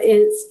there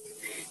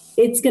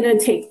it's going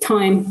to take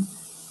time.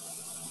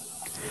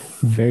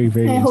 Very,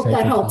 very. I hope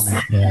that helps.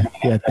 Yeah,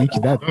 thank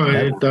you.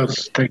 It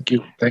does. Thank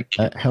you.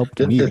 That helped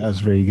me. That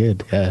was very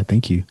good. Yeah,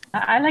 thank you.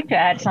 I'd like to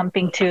add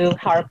something to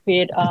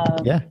Harpreet,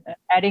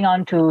 adding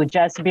on to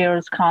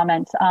Jasbir's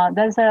comments.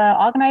 There's an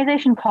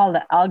organization called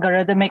the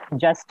Algorithmic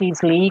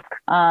Justice League.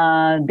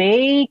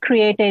 They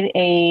created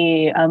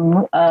a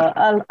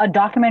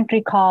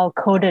documentary called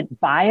Coded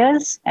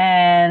Bias,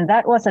 and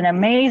that was an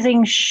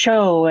amazing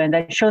show, and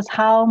that shows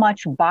how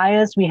much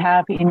bias we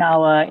have in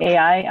our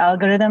AI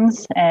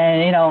algorithms,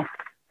 and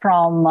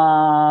from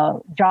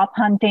job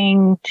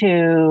hunting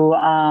to,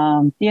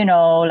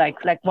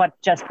 like what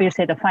Jasbir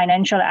said, the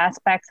financial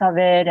aspects of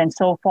it and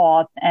so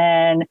forth.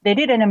 And they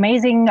did an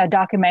amazing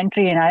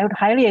documentary, and I would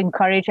highly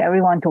encourage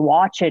everyone to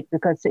watch it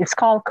because it's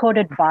called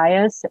Coded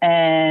Bias.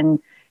 And,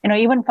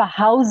 even for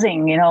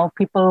housing,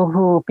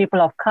 people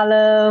of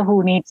color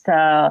who needs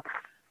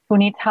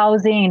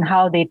housing and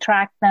how they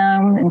track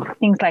them and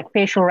things like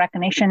facial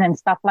recognition and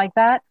stuff like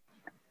that.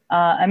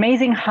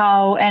 Amazing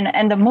how,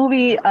 and the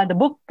movie, the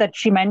book that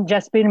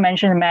Jasbir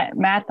mentioned,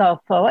 Math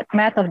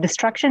of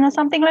Destruction or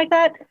something like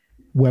that.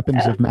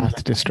 Weapons of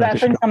Math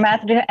Destruction.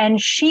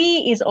 And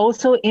she is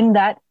also in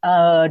that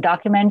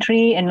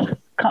documentary, and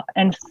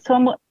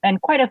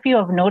quite a few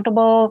of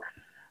notable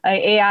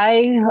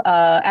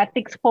AI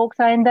ethics folks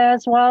are in there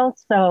as well.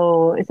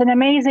 So it's an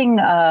amazing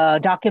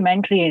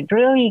documentary. It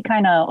really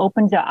kind of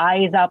opens your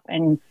eyes up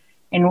and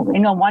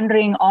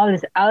wondering all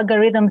these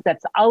algorithms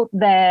that's out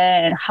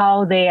there and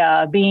how they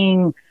are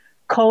being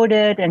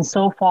coded and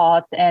so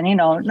forth. And,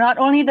 not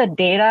only the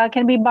data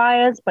can be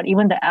biased, but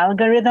even the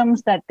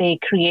algorithms that they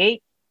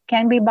create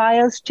can be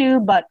biased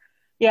too. But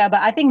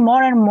I think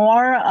more and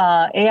more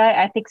AI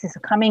ethics is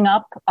coming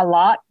up a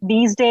lot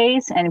these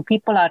days, and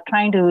people are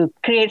trying to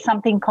create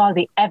something called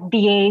the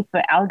FDA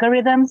for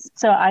algorithms.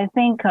 So I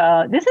think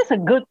this is a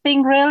good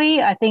thing,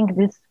 really. I think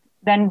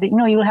then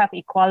you'll have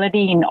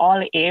equality in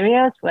all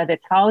areas, whether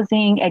it's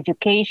housing,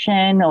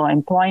 education, or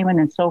employment,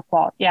 and so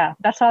forth. Yeah,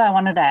 that's all I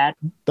wanted to add.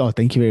 Oh,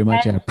 thank you very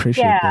much. I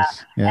appreciate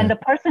this. Yeah. And the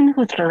person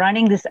who's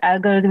running this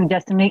algorithm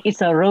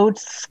is a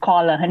Rhodes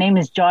Scholar. Her name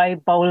is Joy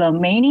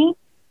Bowler-Maney.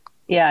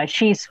 Yeah,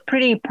 she's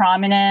pretty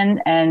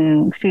prominent,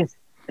 and she's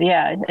from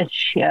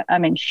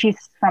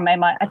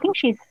MIT. I think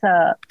she's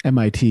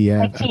MIT.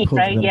 Yeah, MIT,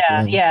 right?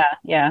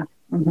 Yeah.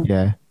 Mm-hmm.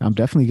 Yeah, I'm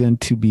definitely going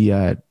to be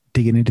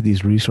digging into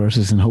these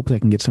resources, and hopefully I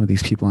can get some of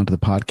these people onto the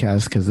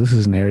podcast, because this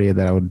is an area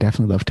that I would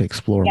definitely love to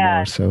explore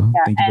more. So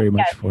thank you very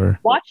much for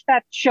watch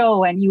that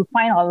show, and you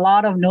find a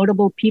lot of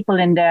notable people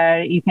in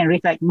there. You can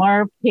read like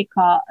Merv Hick,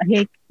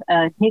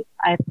 I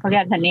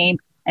forget her name,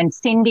 and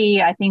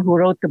Cindy, I think, who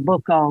wrote the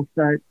book of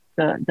the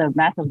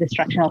Math of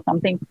Destruction or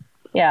something.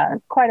 Yeah,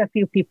 quite a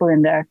few people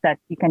in there that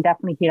you can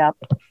definitely hit up.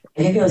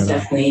 I think it was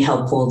definitely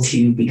helpful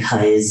too,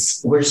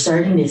 because we're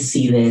starting to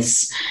see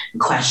this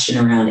question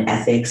around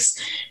ethics.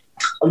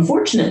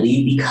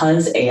 Unfortunately,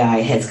 because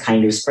AI has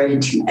kind of spread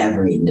into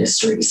every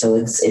industry, so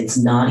it's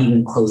not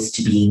even close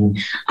to being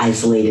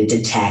isolated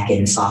to tech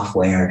and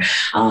software.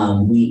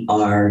 We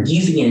are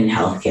using it in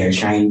healthcare,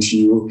 trying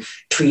to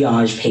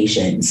triage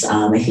patients.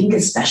 I think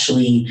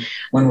especially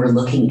when we're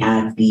looking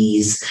at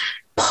these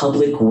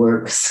public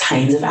works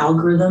kinds of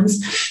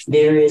algorithms,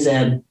 there is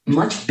a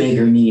much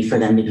bigger need for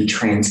them to be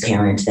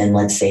transparent than,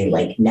 let's say,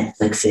 like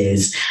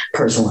Netflix's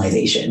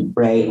personalization,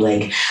 right?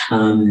 Like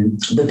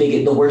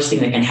the worst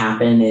thing that can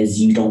happen is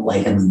you don't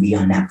like a movie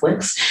on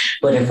Netflix.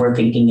 But if we're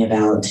thinking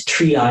about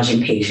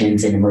triaging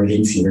patients in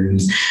emergency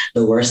rooms,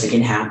 the worst that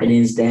can happen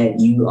is that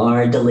you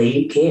are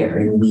delayed care.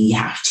 And we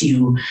have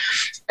to,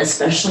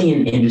 especially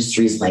in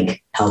industries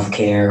like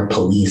healthcare,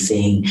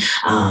 policing,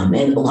 and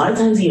a lot of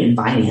times even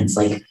finance,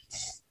 like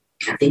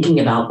thinking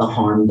about the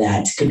harm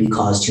that could be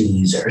caused to a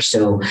user.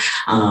 So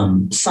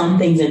some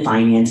things in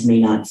finance may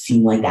not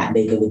seem like that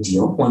big of a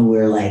deal when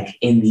we're like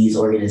in these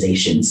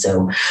organizations.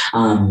 So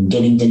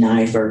getting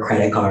denied for a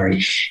credit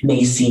card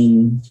may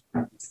seem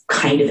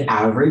kind of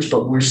average,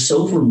 but we're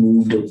so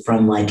removed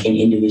from like an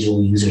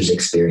individual user's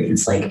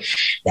experience. Like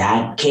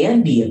that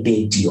can be a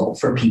big deal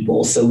for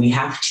people. So we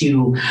have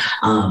to,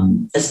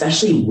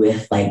 especially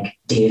with like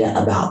data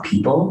about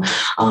people,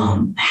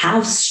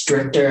 have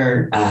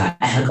stricter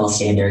ethical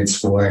standards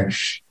for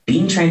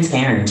being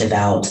transparent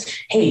about,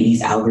 hey,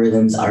 these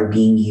algorithms are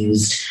being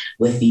used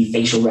with the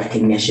facial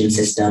recognition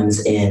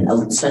systems, and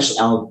especially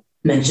I'll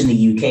mention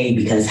the UK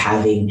because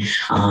having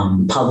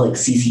public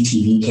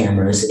CCTV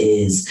cameras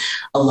is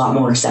a lot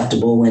more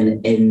acceptable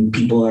and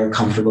people are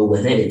comfortable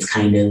with it. It's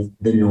kind of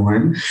the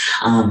norm.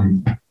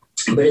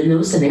 But in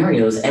those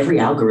scenarios, every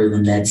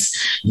algorithm that's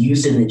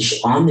used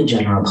on the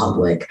general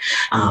public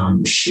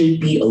should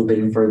be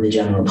open for the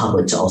general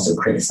public to also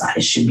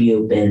criticize, should be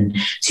open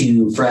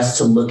for us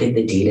to look at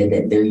the data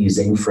that they're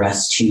using, for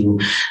us to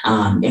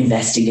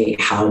investigate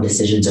how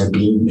decisions are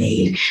being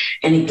made.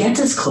 And it gets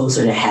us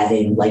closer to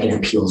having like an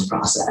appeals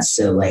process.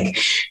 So like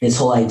this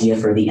whole idea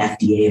for the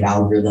FDA of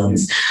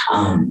algorithms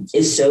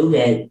is so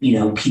that,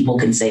 people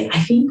can say, I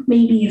think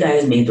maybe you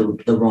guys made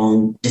the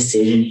wrong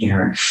decision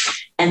here.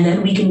 And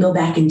then we can go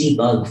back and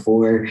debug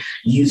for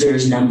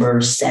users number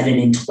 7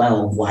 and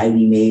 12 why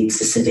we made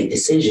specific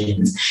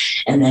decisions.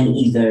 And then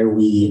either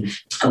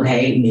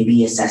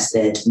maybe assess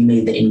that we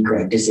made the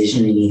incorrect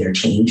decision and either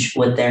change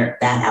what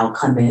that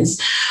outcome is,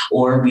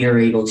 or we are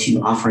able to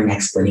offer an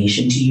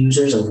explanation to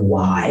users of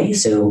why.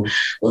 So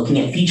looking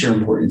at feature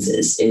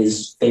importances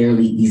is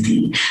fairly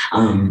easy,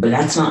 but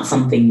that's not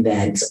something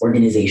that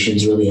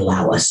organizations really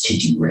allow us to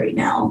do right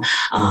now.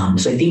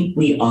 So I think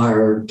we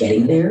are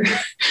getting there.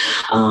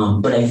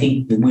 But I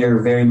think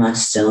we're very much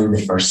still in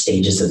the first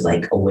stages of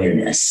like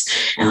awareness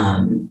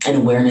and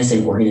awareness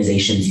in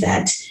organizations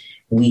that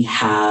we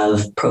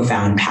have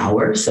profound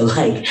power. So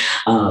like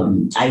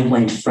I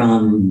went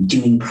from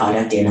doing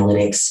product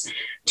analytics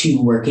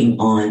to working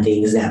on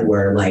things that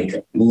were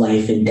like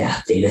life and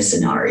death data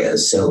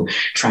scenarios. So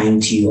trying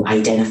to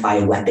identify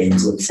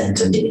weapons with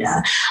sensor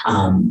data.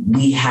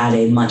 We had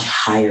a much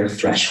higher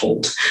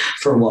threshold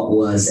for what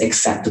was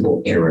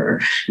acceptable error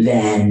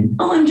than,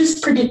 I'm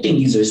just predicting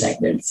user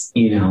segments.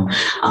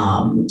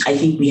 I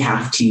think we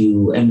have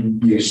to,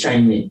 and we're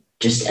starting to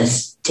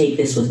just take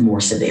this with more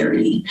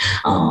severity,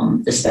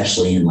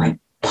 especially in like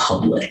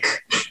public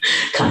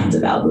kinds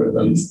of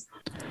algorithms.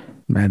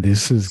 Man,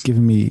 this has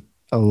given me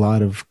a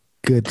lot of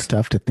good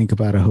stuff to think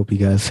about. I hope you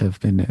guys have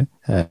been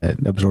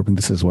absorbing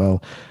this as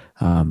well.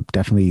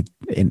 Definitely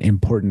an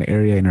important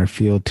area in our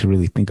field to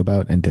really think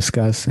about and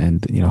discuss.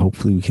 And,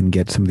 hopefully we can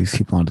get some of these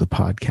people onto the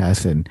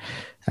podcast and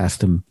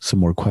ask them some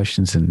more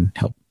questions and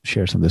help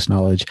share some of this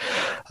knowledge.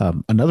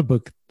 Another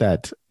book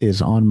that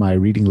is on my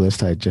reading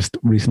list, I just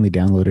recently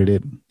downloaded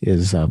it,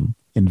 is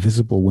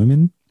Invisible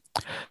Women,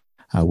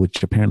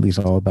 which apparently is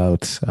all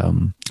about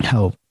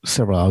how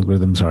several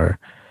algorithms are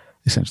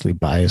essentially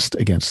biased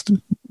against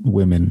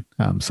women.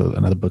 So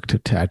another book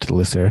to add to the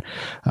list there.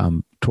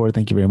 Tor,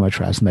 thank you very much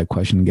for asking that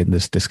question and getting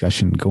this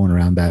discussion going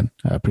around that.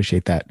 I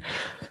appreciate that.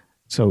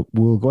 So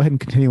we'll go ahead and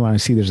continue on. I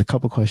see there's a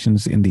couple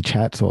questions in the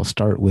chat. So I'll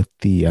start with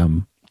the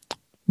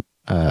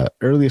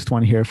earliest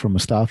one here from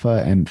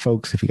Mustafa. And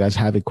folks, if you guys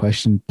have a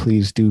question,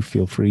 please do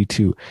feel free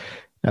to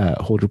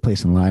hold your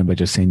place in line by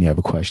just saying you have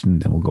a question.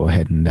 Then we'll go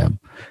ahead and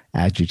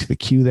add you to the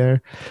queue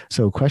there.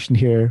 So question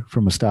here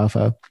from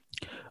Mustafa.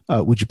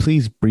 Would you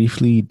please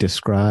briefly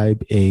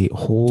describe a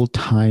whole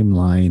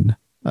timeline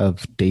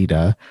of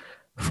data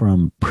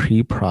from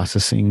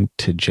pre-processing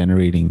to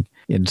generating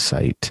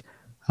insight?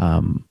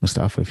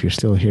 Mustafa, if you're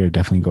still here,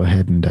 definitely go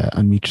ahead and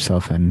unmute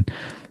yourself and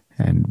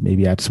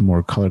maybe add some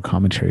more color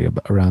commentary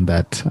around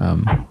that.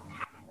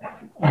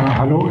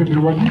 Hello,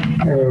 everybody.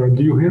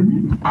 Do you hear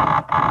me?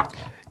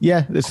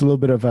 Yeah, there's a little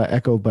bit of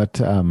echo,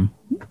 but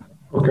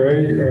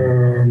okay.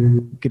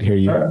 Could hear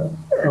you.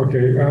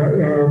 Okay.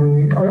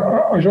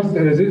 I just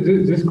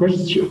this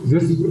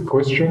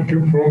question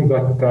came from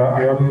that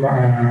I am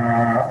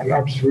an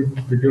absolute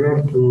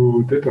beginner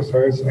to data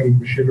science and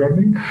machine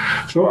learning.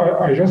 So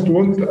I just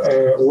want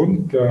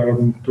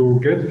to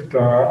get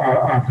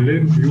a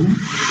plain view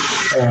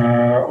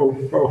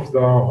of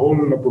the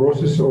whole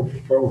process of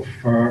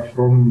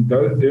from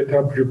the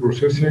data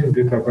pre-processing,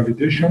 data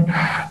validation,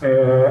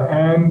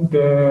 and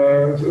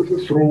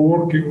through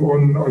working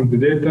on the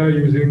data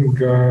using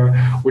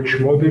which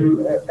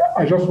model.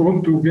 I just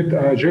want to get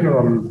a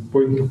general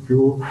point of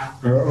view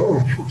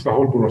of the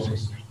whole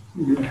process.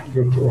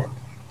 That's all.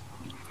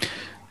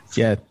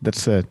 Yeah,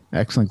 that's an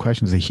excellent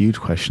question. It's a huge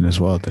question as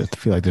well. I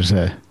feel like there's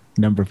a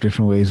number of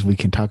different ways we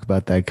can talk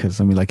about that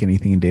because, like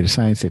anything in data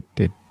science,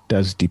 it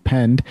does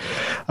depend.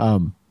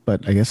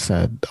 But I guess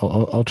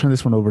I'll turn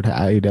this one over to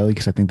Ayodele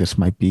because I think this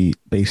might be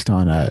based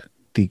on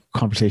the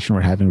conversation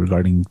we're having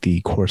regarding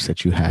the course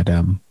that you had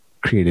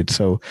created.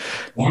 So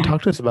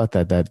talk to us about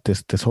that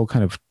this whole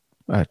kind of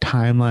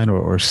timeline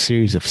or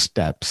series of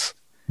steps.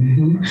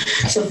 Mm-hmm.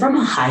 So from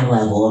a high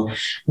level,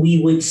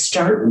 we would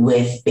start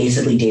with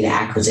basically data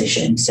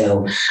acquisition.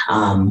 So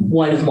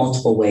one of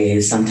multiple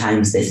ways,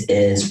 sometimes this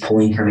is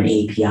pulling from an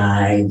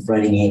API,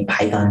 running a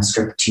Python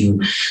script to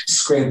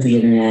scrape the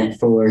internet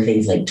for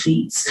things like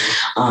tweets.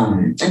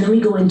 And then we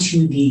go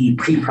into the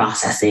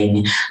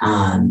pre-processing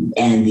and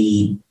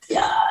the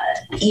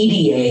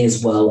EDA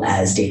as well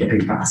as data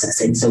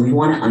pre-processing. So we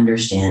want to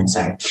understand,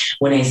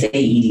 when I say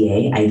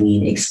EDA, I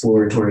mean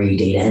exploratory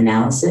data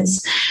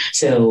analysis.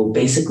 So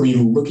basically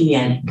looking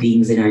at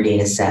things in our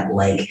data set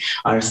like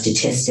our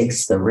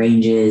statistics, the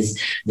ranges,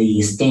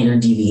 the standard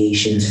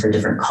deviations for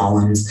different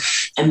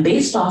columns, And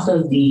based off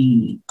of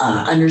the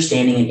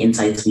understanding and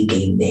insights we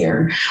gain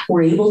there,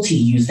 we're able to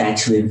use that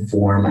to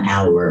inform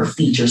our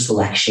feature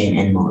selection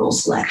and model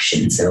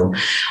selection. So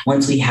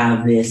once we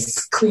have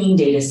this clean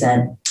data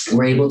set,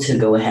 we're able to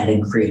go ahead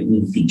and create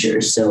new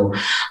features. So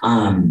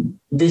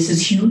this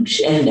is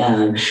huge,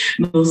 and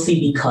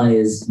mostly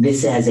because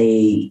this has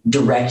a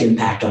direct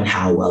impact on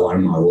how well our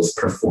models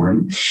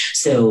perform.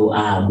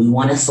 So we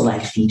want to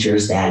select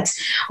features that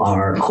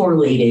are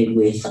correlated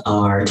with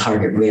our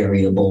target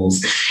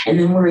variables. And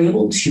then we're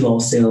able to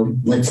also,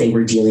 let's say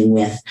we're dealing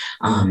with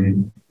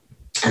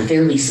a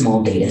fairly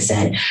small data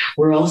set,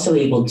 we're also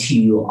able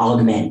to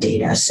augment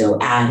data. So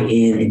add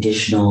in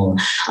additional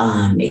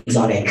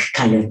exotic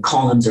kind of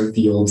columns or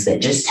fields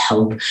that just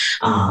help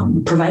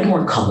provide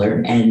more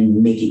color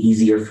and make it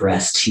easier for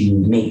us to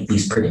make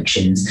these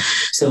predictions.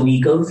 So we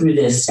go through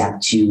this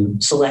step to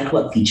select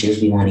what features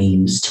we want to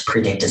use to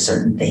predict a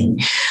certain thing.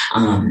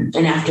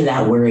 And after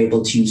that, we're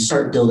able to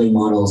start building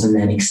models and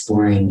then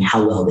exploring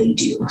how well they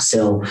do.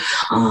 So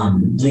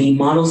the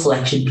model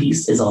selection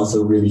piece is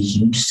also really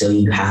huge. So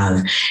you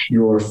have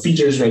your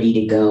features ready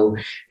to go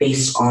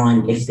based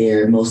on if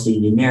they're mostly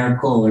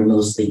numerical or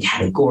mostly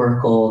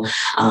categorical,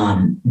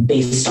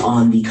 based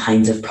on the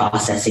kinds of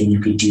processing you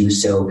could do.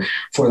 So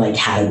for like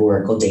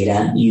categorical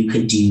data, you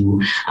could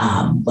do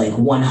like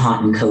one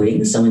hot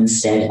encoding. So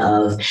instead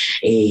of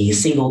a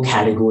single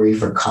category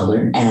for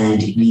color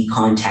and the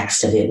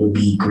context of it would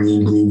be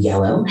green, blue,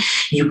 yellow,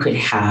 you could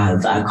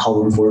have a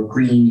column for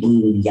green,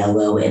 blue, and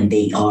yellow, and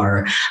they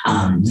are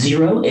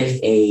 0 if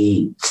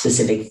a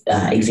specific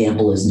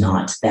example is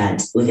not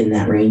that within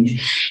that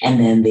range, and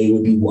then they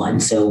would be 1.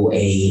 So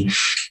a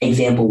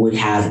example would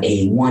have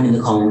a 1 in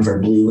the column for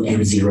blue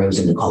and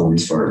 0s in the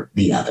columns for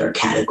the other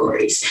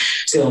categories.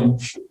 So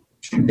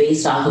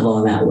based off of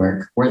all that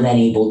work, we're then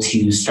able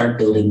to start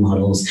building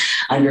models,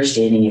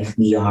 understanding if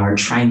we are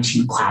trying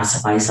to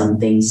classify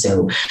something.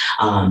 So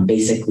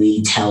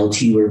basically tell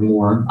 2 or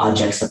more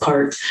objects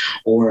apart,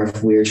 or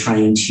if we're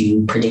trying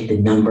to predict the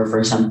number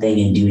for something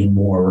and doing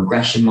more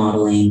regression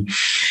modeling.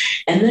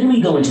 And then we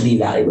go into the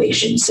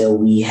evaluation. So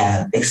we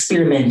have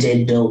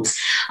experimented, built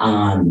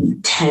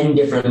 10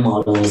 different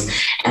models,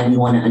 and we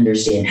want to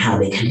understand how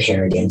they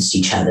compare against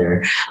each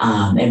other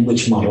and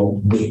which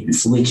model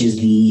wins, which is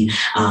the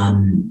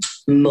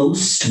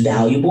most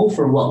valuable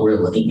for what we're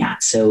looking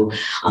at. So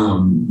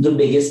the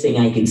biggest thing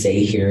I can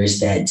say here is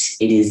that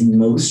it is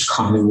most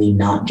commonly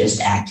not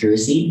just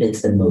accuracy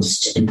that's the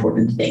most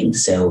important thing.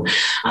 So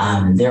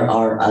there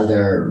are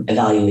other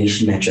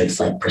evaluation metrics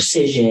like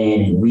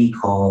precision and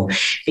recall,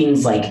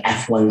 things like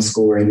F1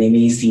 score, and they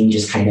may seem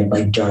just kind of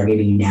like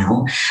jargony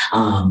now,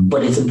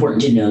 but it's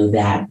important to know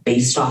that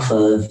based off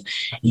of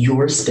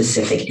your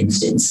specific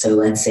instance. So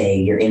let's say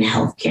you're in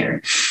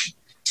healthcare.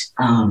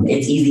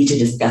 It's easy to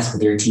discuss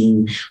with your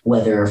team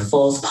whether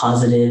false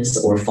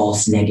positives or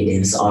false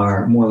negatives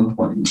are more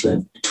important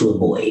to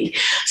avoid.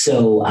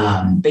 So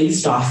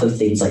based off of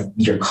things like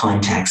your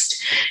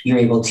context, you're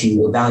able to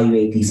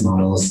evaluate these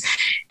models.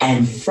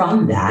 And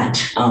from that,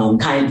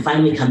 kind of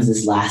finally comes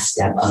this last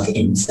step of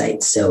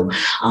insight. So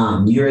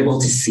you're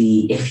able to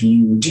see if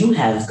you do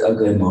have a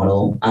good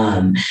model,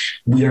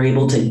 we are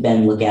able to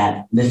then look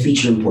at the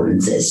feature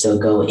importances. So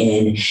go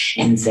in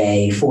and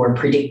say, for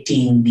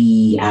predicting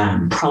the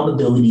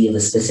probability of a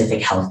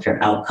specific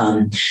healthcare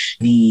outcome,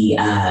 the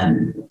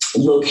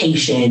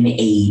location,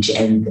 age,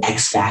 and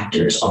X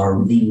factors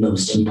are the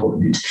most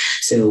important.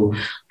 So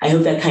I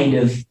hope that kind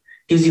of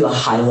gives you a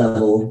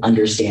high-level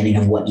understanding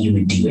of what you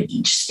would do at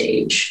each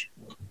stage.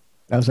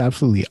 That was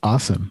absolutely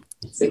awesome.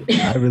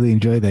 I really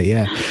enjoyed that.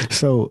 Yeah.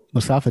 So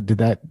Mustafa, did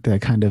that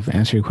kind of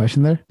answer your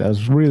question there? That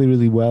was really,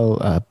 really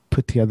well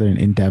put together and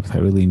in depth. I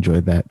really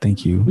enjoyed that.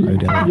 Thank you.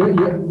 Yeah.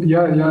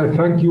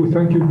 Thank you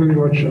very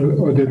much,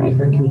 Odeli.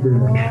 Thank you very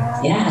much.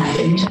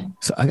 Yeah.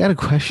 So I got a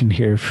question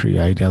here for you,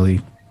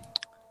 Ideli.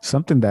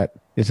 Something that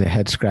is a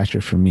head scratcher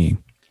for me.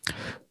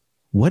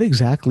 What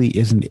exactly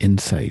is an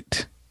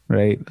insight?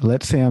 Right.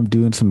 Let's say I'm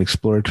doing some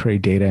exploratory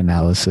data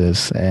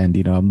analysis and,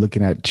 I'm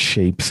looking at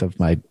shapes of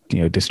my,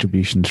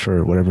 distributions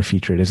for whatever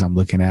feature it is I'm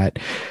looking at.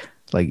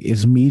 Like,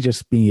 is me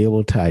just being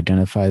able to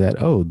identify that,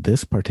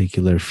 this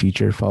particular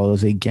feature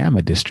follows a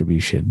gamma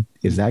distribution?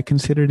 Is that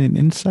considered an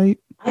insight?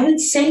 I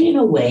would say in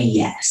a way,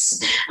 yes,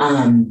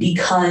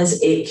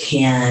 because it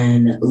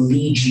can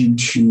lead you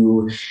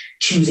to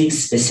choosing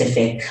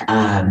specific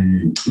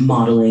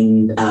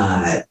modeling,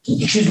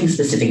 choosing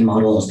specific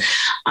models.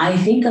 I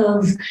think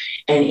of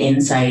an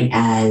insight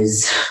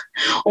as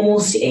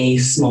almost a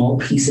small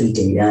piece of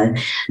data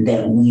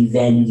that we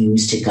then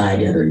use to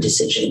guide other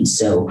decisions.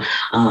 So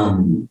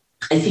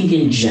I think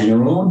in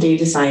general,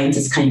 data science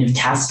is kind of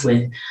tasked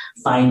with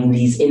finding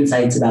these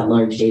insights about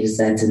large data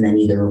sets and then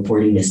either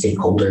reporting to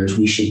stakeholders,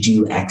 we should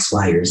do X,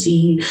 Y, or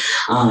Z.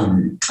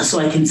 So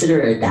I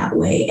consider it that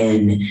way.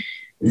 And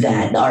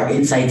that our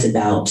insights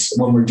about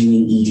when we're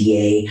doing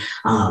EDA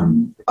are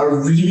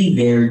really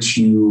there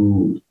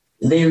to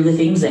they're the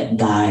things that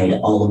guide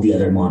all of the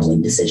other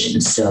modeling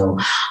decisions. So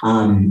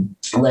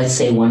let's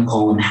say one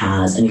column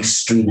has an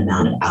extreme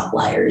amount of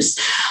outliers.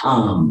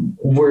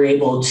 We're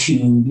able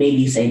to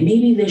maybe say,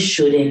 maybe this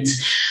shouldn't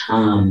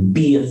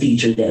be a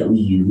feature that we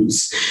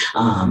use.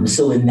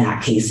 So in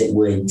that case, it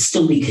would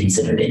still be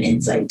considered an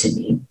insight to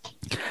me.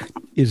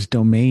 Is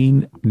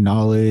domain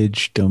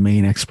knowledge,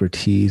 domain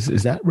expertise,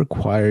 is that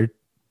required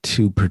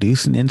to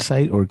produce an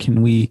insight, or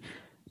can we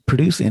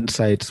produce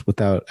insights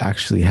without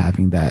actually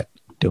having that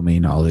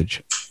domain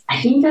knowledge?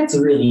 I think that's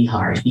really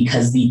hard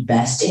because the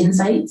best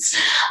insights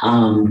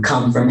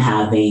come from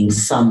having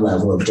some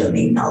level of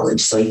domain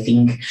knowledge. So I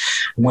think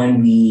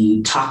when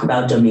we talk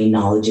about domain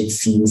knowledge, it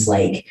seems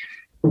like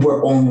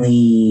we're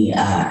only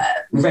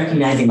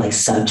recognizing like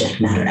subject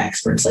matter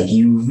experts. Like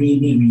you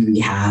really, really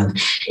have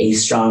a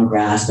strong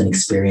grasp and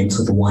experience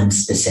with one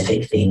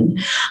specific thing.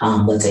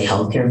 Let's say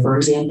healthcare, for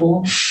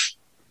example.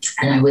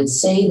 And I would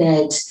say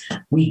that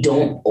we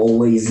don't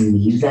always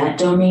need that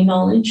domain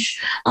knowledge,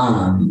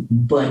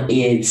 but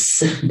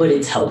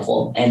it's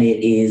helpful and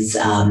it is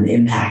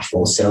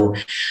impactful. So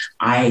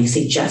I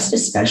suggest,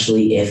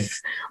 especially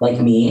if,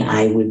 like me,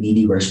 I would be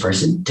the worst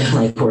person to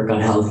like work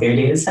on a healthcare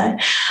data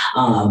set.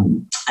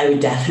 I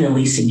would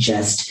definitely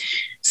suggest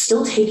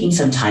still taking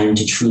some time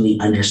to truly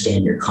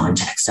understand your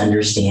context,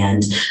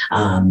 understand,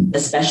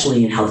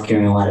 especially in healthcare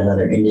and a lot of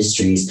other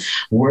industries,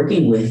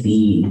 working with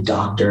the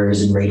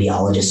doctors and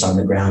radiologists on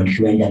the ground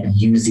who end up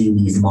using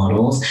these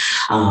models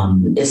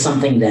is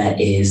something that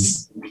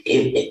is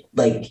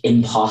like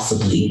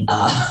impossibly,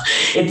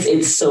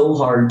 it's so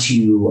hard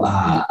to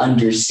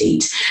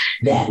understate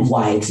that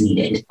why it's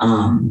needed.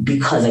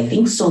 Because I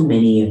think so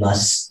many of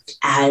us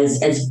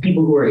as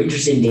people who are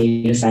interested in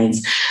data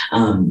science,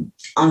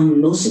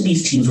 on most of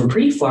these teams, we're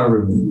pretty far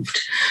removed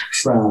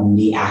from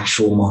the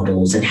actual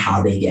models and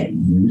how they get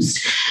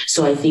used.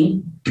 So I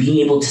think being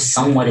able to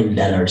somewhat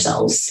embed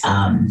ourselves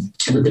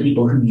with the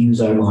people who use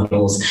our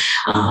models.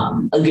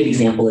 A good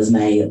example is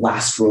my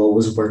last role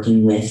was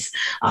working with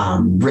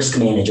risk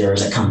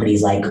managers at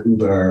companies like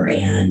Uber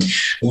and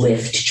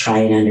Lyft to try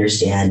and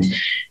understand.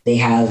 They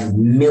have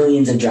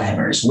millions of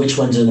drivers. Which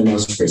ones are the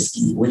most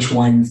risky? Which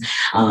ones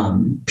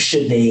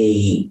should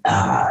they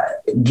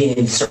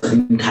give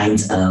certain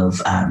kinds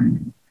of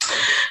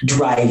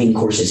driving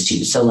courses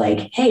to? So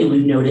like, hey,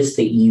 we've noticed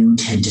that you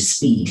tend to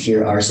speed.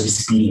 Here are some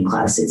speeding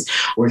classes,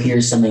 or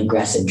here's some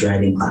aggressive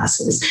driving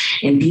classes.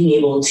 And being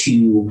able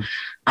to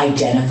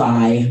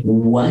identify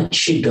what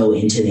should go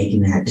into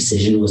making that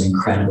decision was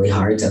incredibly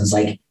hard. So I was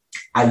like,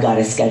 I've got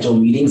to schedule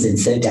meetings and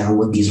sit down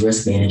with these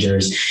risk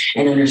managers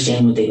and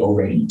understand what they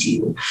already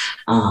do.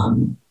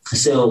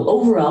 So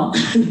overall,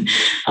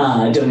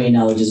 domain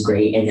knowledge is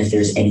great. And if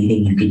there's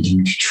anything you can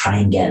do to try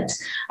and get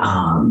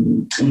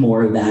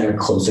more of that or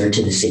closer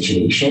to the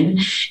situation,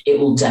 it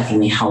will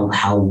definitely help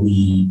how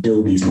we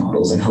build these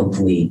models and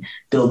hopefully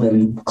build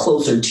them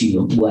closer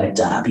to what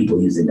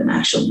people using them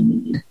actually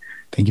need.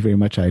 Thank you very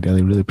much,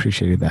 Ideli. Really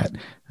appreciated that.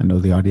 I know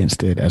the audience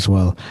did as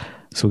well.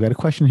 So we got a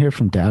question here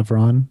from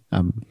Davron.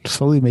 I'm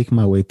slowly making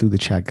my way through the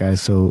chat,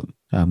 guys. So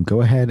go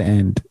ahead,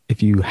 and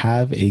if you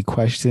have a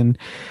question,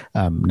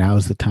 now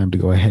is the time to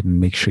go ahead and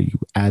make sure you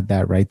add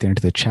that right there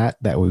into the chat.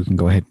 That way we can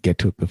go ahead and get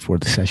to it before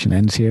the session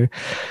ends here.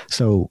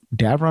 So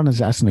Davron is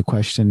asking a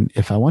question.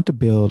 If I want to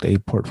build a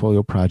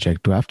portfolio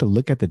project, do I have to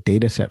look at the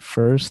data set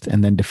first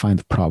and then define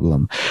the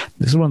problem?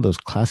 This is one of those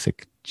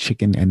classic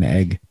chicken and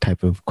egg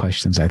type of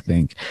questions, I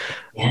think.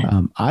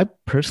 Yeah. I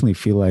personally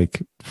feel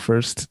like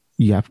first,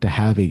 you have to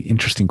have an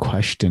interesting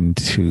question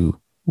to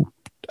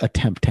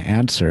attempt to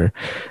answer.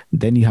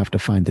 Then you have to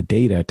find the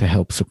data to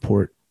help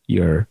support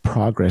your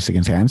progress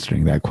against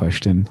answering that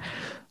question.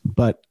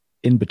 But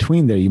in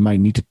between there, you might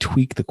need to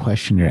tweak the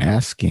question you're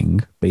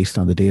asking based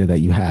on the data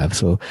that you have.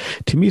 So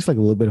to me, it's like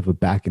a little bit of a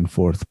back and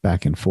forth.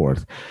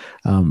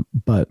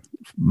 But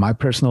my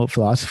personal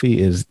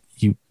philosophy is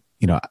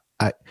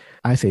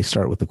I say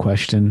start with the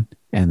question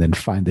and then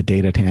find the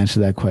data to answer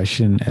that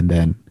question and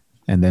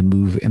then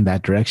move in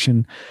that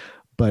direction.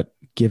 But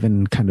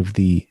given kind of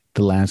the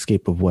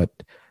landscape of what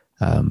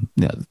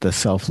the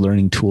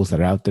self-learning tools that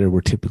are out there,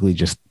 we're typically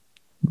just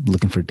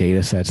looking for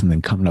data sets and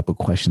then coming up with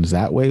questions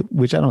that way,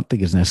 which I don't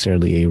think is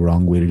necessarily a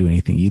wrong way to do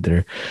anything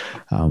either.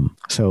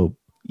 So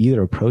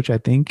either approach, I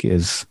think,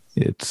 it's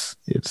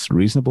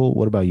reasonable.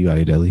 What about you,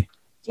 Ideli?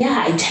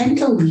 Yeah, I tend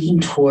to lean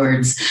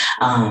towards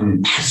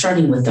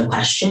starting with the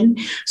question.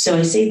 So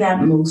I say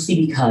that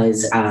mostly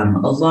because a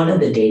lot of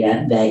the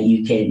data that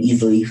you can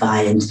easily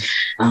find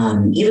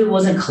either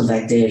wasn't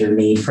collected or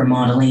made for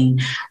modeling,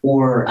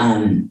 or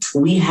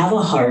we have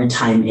a hard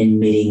time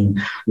admitting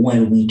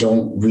when we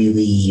can't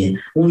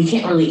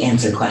really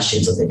answer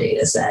questions with a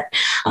data set.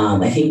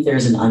 I think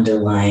there's an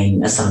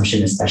underlying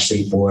assumption,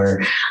 especially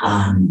for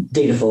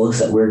data folks,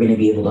 that we're going to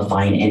be able to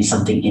find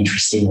something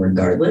interesting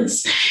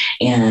regardless.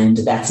 And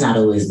that's not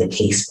always the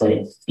case, but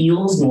it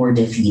feels more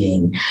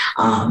defeating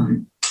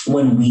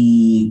when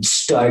we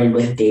started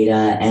with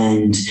data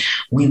and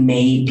we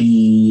may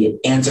be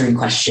answering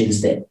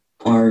questions that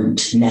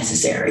aren't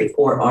necessary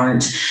or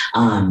aren't,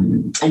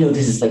 I know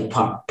this is like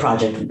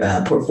project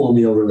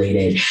portfolio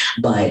related,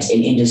 but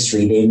in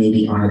industry, they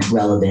maybe aren't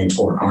relevant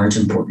or aren't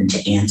important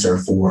to answer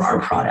for our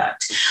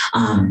product.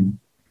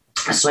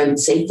 So I would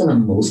say for the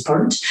most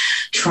part,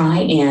 try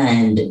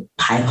and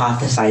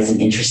hypothesize an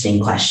interesting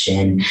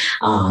question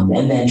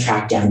and then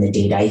track down the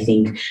data. I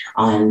think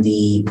on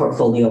the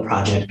portfolio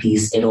project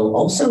piece, it'll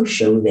also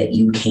show that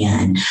you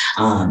can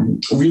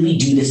really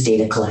do this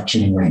data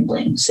collection and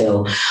wrangling.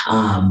 So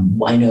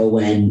I know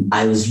when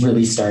I was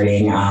really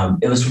starting,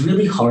 it was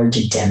really hard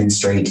to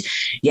demonstrate,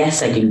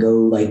 yes, I can go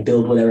like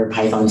build whatever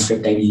Python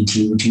script I need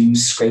to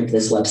scrape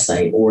this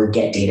website or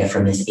get data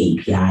from this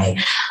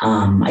API.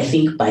 I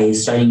think by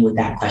starting with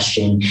that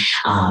question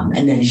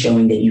and then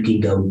showing that you can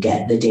go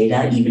get the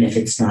data, even if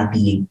it's not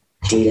the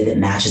data that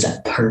matches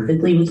up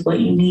perfectly with what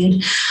you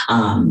need,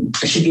 I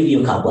should give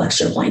you a couple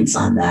extra points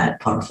on that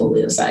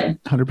portfolio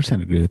side.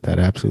 100% agree with that.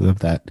 I absolutely love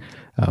that.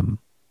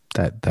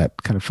 That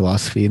kind of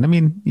philosophy. And I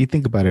mean, you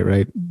think about it,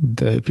 right?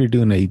 If you're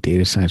doing a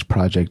data science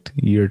project,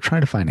 you're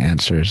trying to find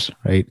answers,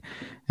 right?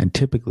 And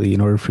typically,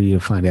 in order for you to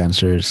find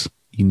answers,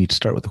 you need to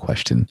start with a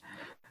question.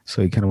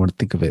 So you kind of want to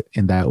think of it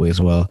in that way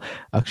as well.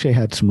 Akshay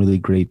had some really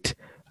great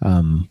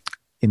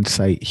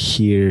insight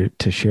here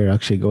to share.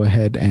 Akshay, go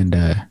ahead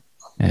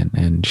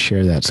and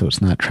share that so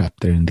it's not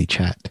trapped there in the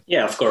chat.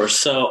 Yeah, of course.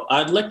 So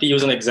I'd like to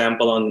use an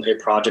example on a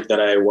project that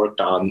I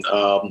worked on.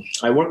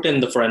 I worked in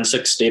the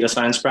forensics data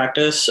science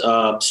practice.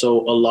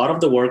 So a lot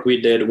of the work we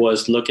did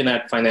was looking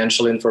at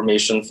financial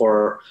information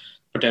for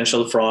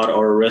potential fraud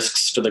or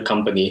risks to the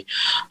company.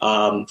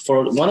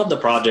 For one of the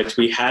projects,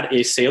 we had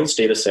a sales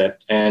data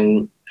set.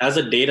 And as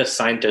a data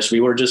scientist,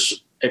 we were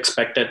just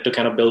expected to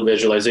kind of build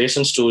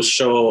visualizations to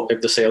show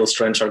if the sales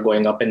trends are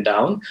going up and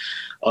down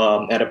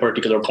at a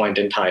particular point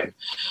in time.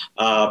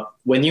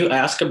 When you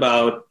ask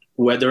about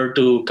whether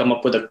to come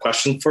up with a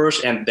question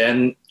first and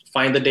then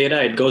find the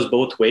data, it goes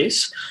both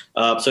ways.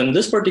 So in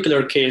this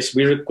particular case,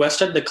 we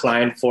requested the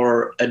client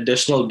for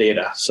additional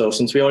data. So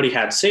since we already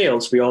had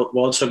sales, we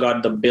also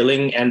got the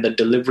billing and the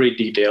delivery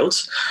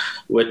details,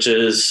 which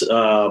is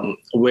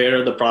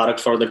where the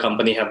products for the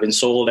company have been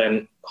sold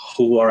and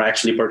who are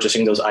actually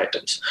purchasing those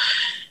items.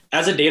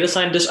 As a data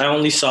scientist, I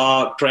only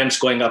saw trends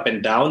going up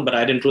and down, but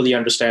I didn't really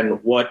understand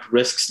what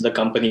risks the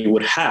company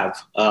would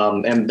have.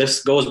 And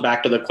this goes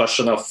back to the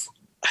question of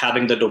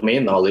having the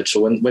domain knowledge.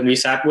 So when we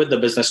sat with the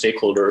business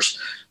stakeholders,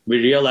 we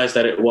realized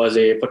that it was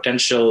a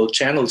potential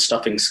channel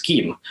stuffing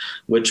scheme,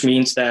 which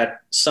means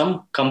that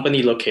some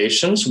company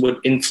locations would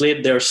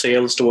inflate their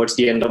sales towards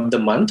the end of the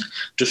month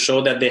to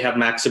show that they have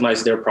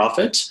maximized their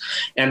profits.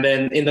 And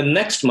then in the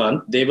next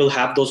month, they will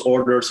have those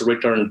orders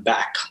returned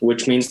back,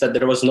 which means that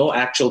there was no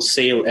actual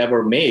sale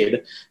ever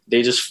made.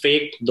 They just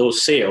faked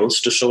those sales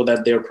to show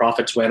that their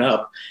profits went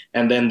up,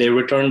 and then they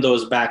returned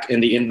those back in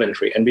the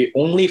inventory. And we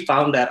only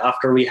found that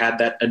after we had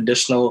that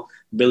additional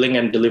billing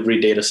and delivery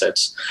data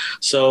sets.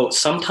 So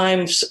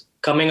sometimes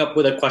coming up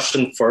with a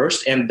question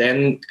first and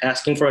then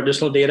asking for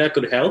additional data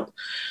could help.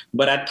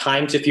 But at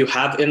times, if you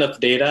have enough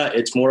data,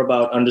 it's more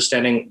about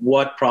understanding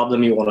what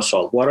problem you want to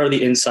solve. What are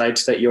the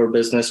insights that your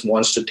business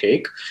wants to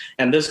take?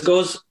 And this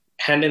goes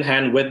hand in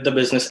hand with the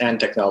business and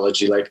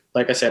technology. Like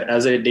I said,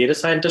 as a data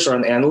scientist or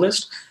an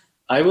analyst,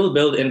 I will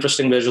build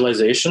interesting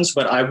visualizations,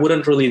 but I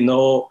wouldn't really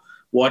know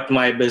what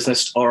my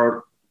business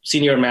or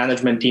senior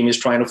management team is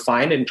trying to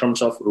find in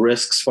terms of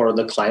risks for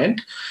the client.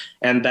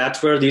 And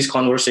that's where these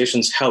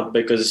conversations help,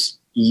 because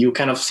you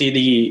kind of see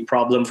the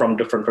problem from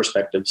different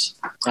perspectives.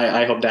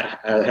 I hope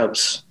that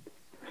helps.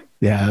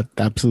 Yeah,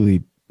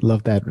 absolutely.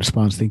 Love that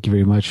response. Thank you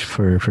very much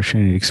for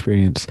sharing your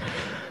experience.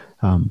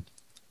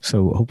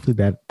 So hopefully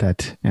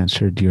that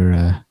answered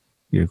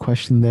your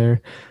question there.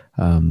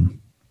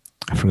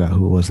 I forgot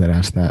who it was that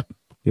asked that.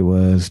 It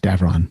was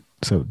Davron.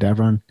 So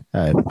Davron,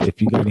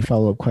 if you got any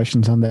follow-up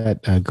questions on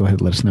that, go ahead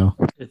and let us know.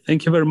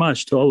 Thank you very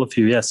much to all of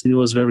you. Yes, it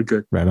was very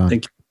good. Right on.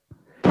 Thank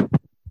you.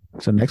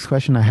 So next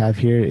question I have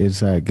here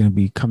is going to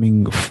be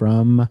coming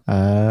from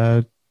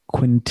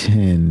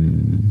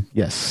Quentin.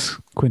 Yes,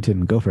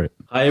 Quentin, go for it.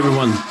 Hi,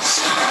 everyone.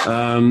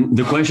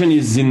 The question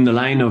is in the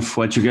line of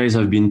what you guys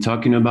have been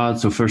talking about.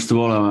 So first of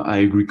all, I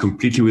agree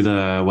completely with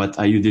what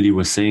Ayudeli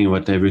was saying,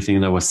 what everything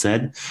that was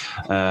said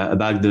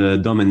about the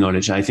domain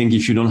knowledge. I think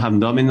if you don't have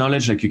domain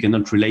knowledge, like you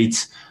cannot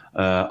relate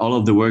all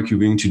of the work you're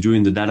going to do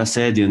in the data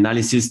set, the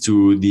analysis,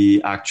 to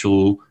the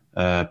actual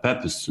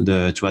purpose,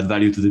 to add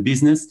value to the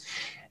business.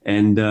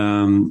 And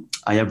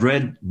I have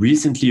read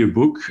recently a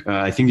book.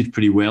 I think it's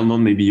pretty well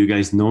known. Maybe you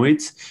guys know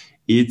it.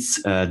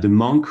 It's The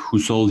Monk Who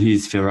Sold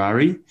His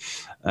Ferrari.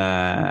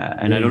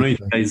 And I don't know if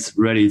you guys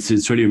read it.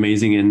 It's really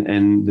amazing.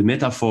 And the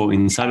metaphor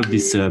inside of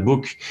this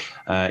book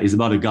is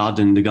about a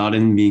garden, the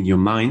garden being your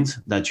mind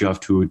that you have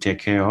to take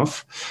care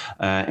of.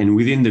 And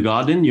within the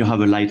garden, you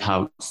have a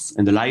lighthouse.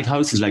 And the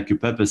lighthouse is like your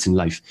purpose in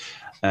life.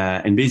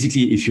 And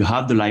basically, if you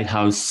have the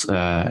lighthouse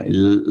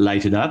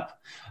lighted up,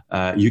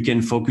 you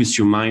can focus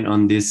your mind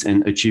on this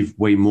and achieve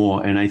way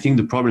more. And I think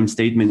the problem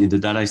statement in the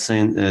data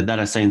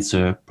science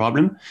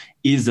problem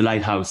is the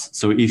lighthouse.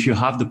 So if you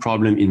have the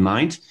problem in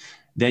mind,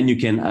 then you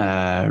can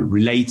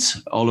relate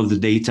all of the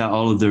data,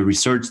 all of the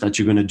research that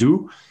you're going to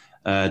do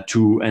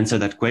to answer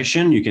that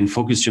question. You can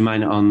focus your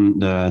mind on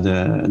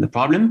the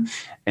problem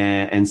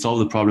and solve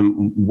the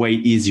problem way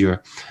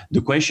easier.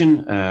 The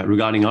question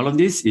regarding all of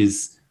this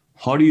is,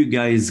 how do you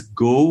guys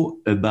go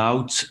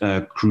about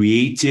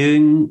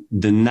creating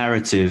the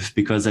narrative?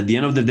 Because at the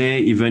end of the day,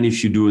 even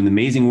if you do an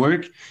amazing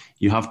work,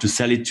 you have to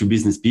sell it to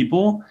business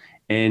people.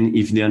 And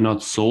if they are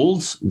not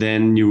sold,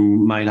 then you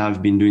might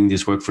have been doing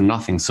this work for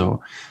nothing.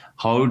 So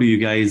how do you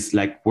guys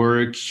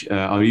work?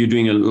 Are you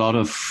doing a lot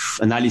of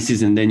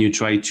analysis and then you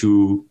try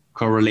to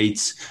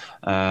correlate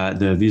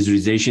the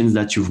visualizations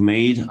that you've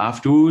made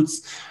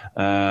afterwards?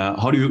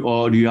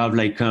 Do you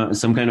have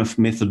some kind of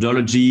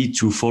methodology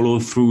to follow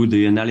through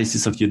the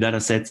analysis of your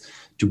data set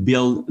to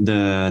build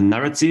the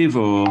narrative,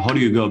 or how do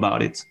you go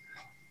about it?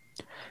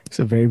 It's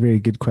a very, very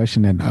good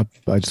question. And I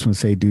just want to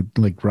say, dude,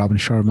 Robin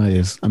Sharma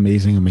is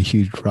amazing. I'm a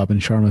huge Robin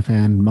Sharma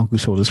fan. Monk Who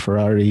Sold His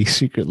Ferrari,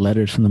 Secret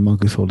Letters from the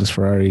Monk Who Sold His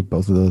Ferrari,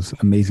 both of those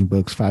amazing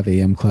books, 5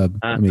 a.m. Club.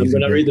 I'm going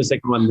to read the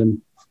second one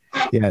then.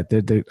 Yeah,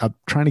 I'm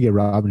trying to get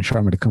Robin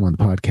Sharma to come on the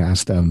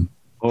podcast.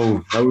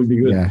 That would be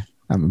good. Yeah,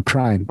 I'm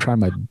trying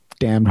my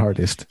damned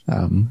hardest.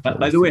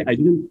 By the way, I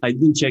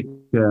didn't check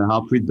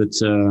Harpreet, but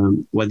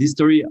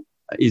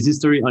is this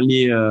story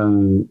only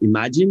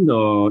imagined,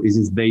 or is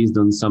it based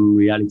on some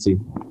reality?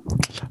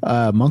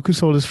 Monk Who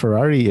Sold His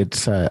Ferrari.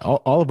 It's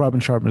all of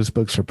Robin Sharma's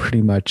books are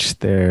pretty much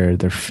they're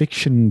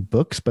fiction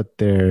books, but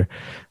they're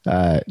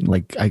I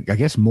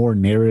guess more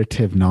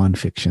narrative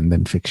nonfiction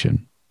than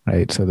fiction.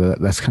 Right. So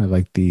that's kind of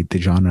like the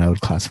genre I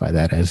would classify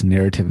that as,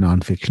 narrative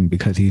nonfiction,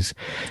 because he's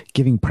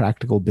giving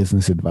practical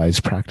business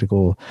advice,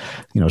 practical,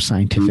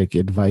 scientific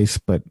advice,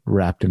 but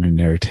wrapped in a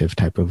narrative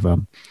type of,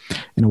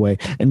 in a way.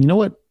 And you know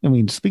what? I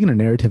mean, speaking of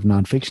narrative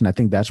nonfiction, I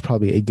think that's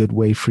probably a good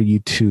way for you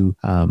to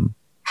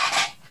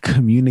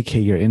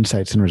communicate your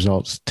insights and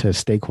results to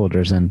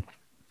stakeholders. And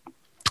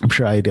I'm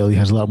sure Ayodele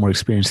has a lot more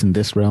experience in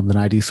this realm than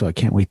I do, so I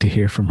can't wait to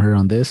hear from her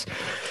on this.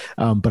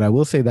 But I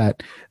will say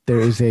that there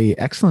is a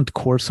excellent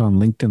course on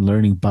LinkedIn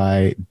Learning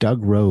by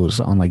Doug Rose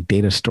on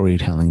data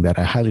storytelling that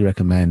I highly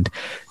recommend.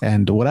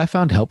 And what I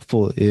found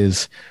helpful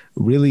is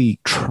really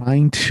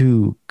trying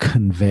to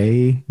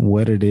convey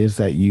what it is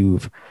that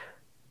you've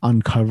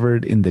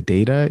uncovered in the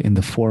data in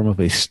the form of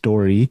a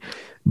story,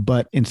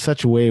 but in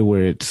such a way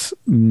where it's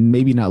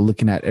maybe not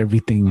looking at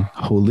everything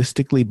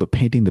holistically, but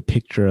painting the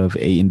picture of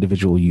a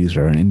individual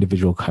user, an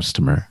individual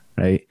customer,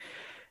 right?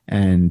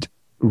 And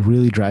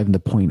really driving the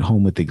point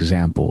home with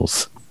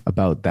examples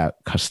about that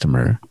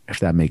customer, if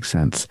that makes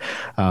sense.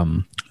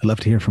 I'd love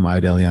to hear from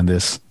Ayodele on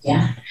this.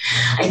 Yeah,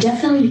 I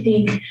definitely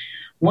think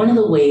one of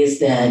the ways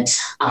that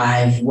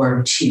I've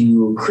worked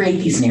to create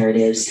these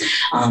narratives,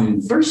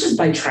 first is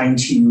by trying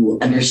to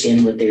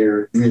understand what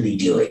they're really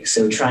doing.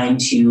 So trying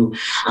to,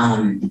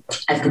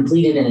 I've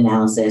completed an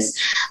analysis.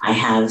 I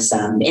have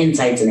some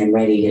insights and I'm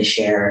ready to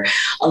share.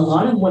 A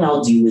lot of what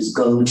I'll do is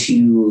go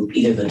to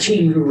either the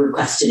team who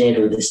requested it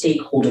or the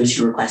stakeholders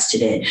who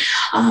requested it,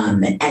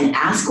 and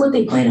ask what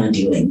they plan on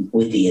doing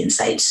with the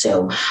insights.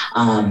 So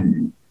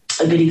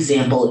a good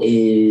example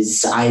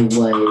is I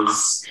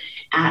was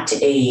at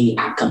a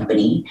app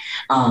company,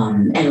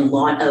 and a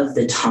lot of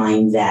the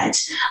time that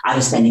I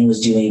was spending was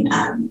doing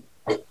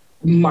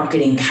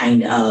marketing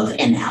kind of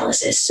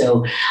analysis.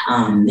 So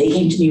they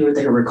came to me with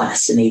their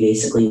requests, and they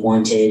basically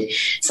wanted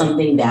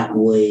something that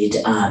would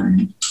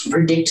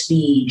predict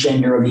the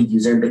gender of a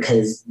user,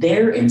 because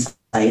their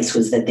insights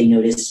was that they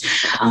noticed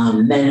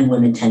men and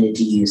women tended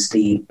to use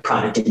the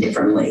product in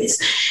different ways.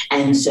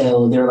 And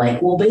so they're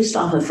like, well, based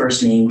off of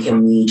first name,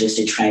 can we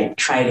just try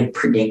to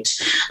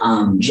predict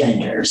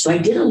gender? So I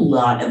did a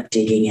lot of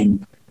digging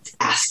and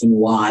asking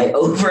why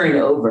over and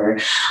over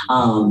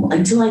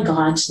until I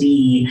got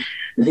the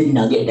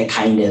nugget that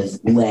kind of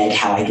led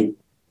how I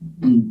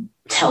could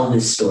tell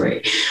this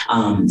story.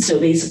 So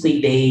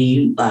basically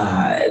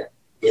they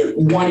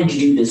wanted to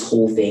do this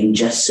whole thing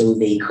just so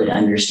they could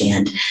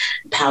understand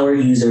power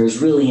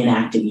users, really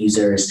inactive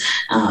users.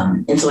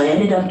 And so I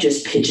ended up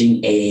just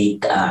pitching a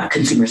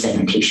consumer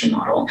segmentation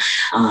model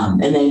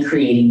and then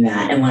creating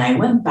that. And when I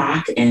went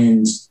back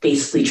and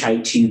basically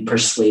tried to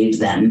persuade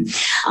them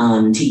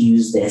to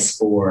use this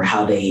for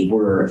how they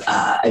were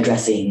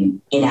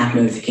addressing in-app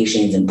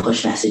notifications and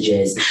push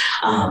messages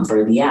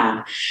for the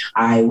app,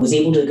 I was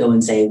able to go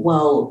and say,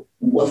 well,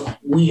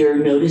 we are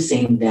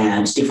noticing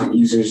that different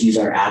users use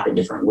our app in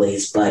different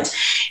ways, but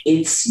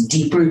it's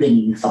deeper than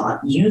you thought.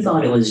 You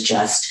thought it was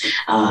just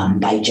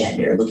by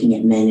gender, looking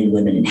at men and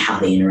women and how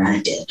they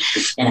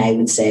interacted. And I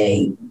would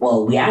say,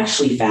 well, we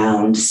actually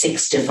found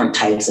 6 different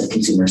types of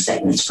consumer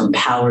segments, from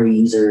power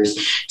users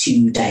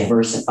to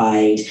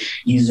diversified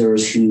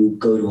users who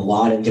go to a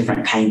lot of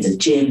different kinds of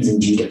gyms and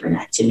do different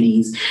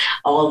activities,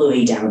 all the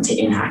way down to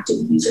inactive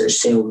users.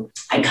 So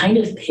I kind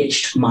of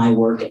pitched my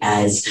work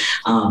as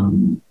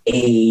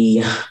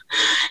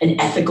an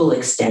ethical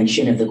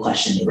extension of the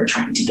question they were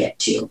trying to get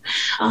to.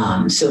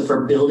 So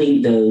for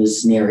building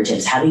those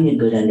narratives, having a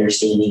good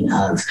understanding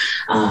of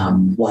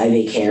why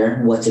they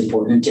care, what's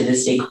important to the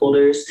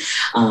stakeholders,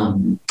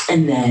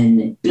 and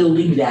then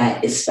building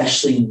that,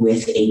 especially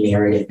with a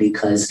narrative,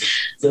 because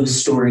those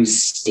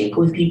stories stick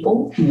with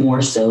people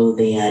more so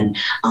than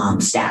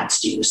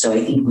stats do. So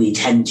I think we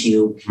tend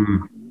to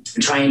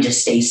try and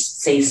just say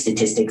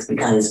statistics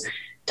because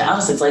to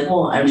us, it's like,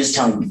 well, I'm just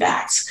telling you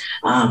facts.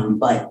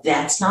 But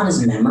that's not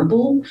as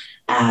memorable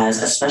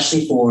as,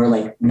 especially for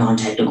like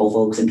non-technical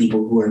folks and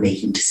people who are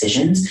making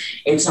decisions,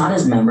 it's not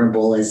as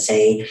memorable as,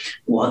 say,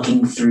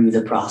 walking through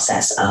the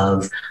process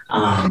of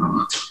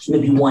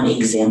maybe one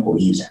example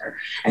user.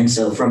 And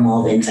so from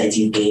all the insights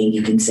you've gained,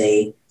 you can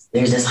say,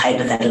 there's this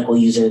hypothetical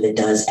user that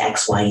does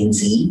X, Y, and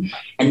Z,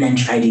 and then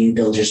try to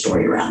build your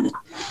story around it.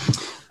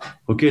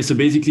 Okay, so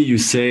basically you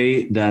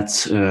say that,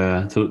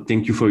 so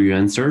thank you for your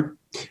answer.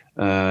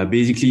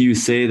 Basically, you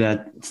say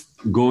that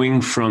going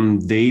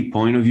from their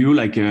point of view,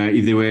 like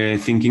if they were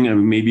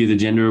thinking maybe the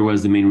gender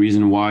was the main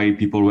reason why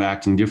people were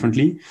acting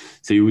differently.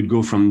 So you would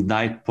go from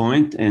that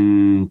point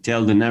and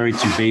tell the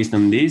narrative based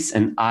on this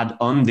and add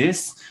on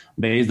this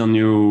based on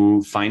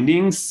your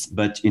findings,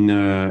 but in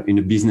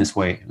a business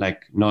way,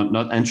 like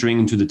not entering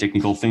into the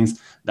technical things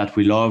that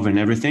we love and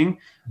everything,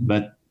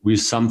 but with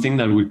something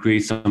that will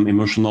create some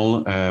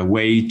emotional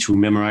way to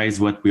memorize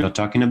what we are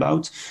talking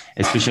about,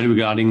 especially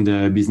regarding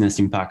the business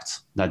impact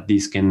that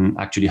this can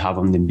actually have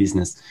on the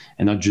business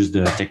and not just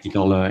the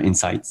technical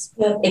insights.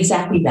 Yeah,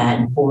 exactly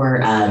that.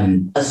 For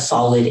a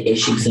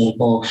solid-ish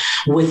example,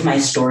 with my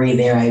story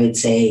there, I would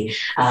say,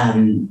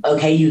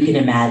 okay, you can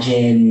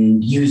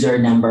imagine user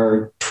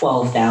number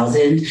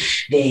 12,000.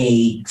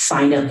 They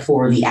signed up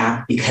for the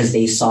app because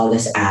they saw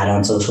this ad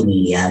on social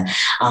media.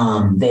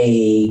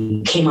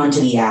 They came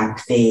onto the app.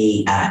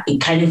 It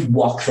kind of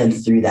walked them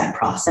through that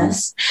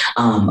process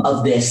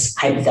of this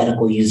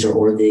hypothetical user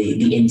or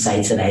the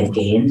insights that I've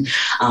gained.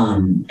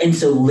 And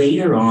so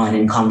later on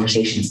in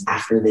conversations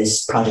after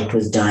this project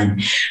was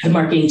done, the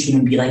marketing team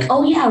would be like,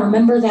 oh yeah,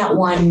 remember that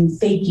one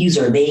fake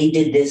user? They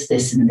did this,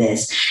 this, and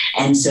this.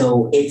 And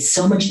so it's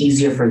so much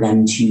easier for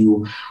them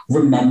to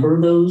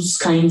remember those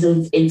kinds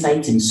of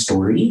insights and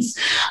stories.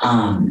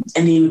 And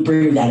they would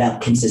bring that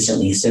up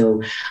consistently.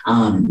 So,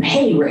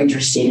 hey, we're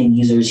interested in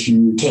users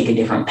who take a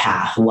different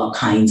path. What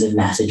kinds of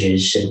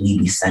messages should we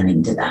be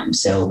sending to them?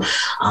 So,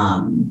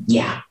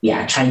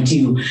 trying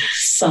to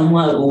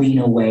somewhat lean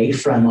away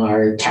from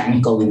our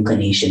technical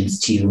inclinations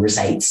to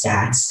recite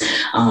stats,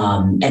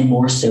 and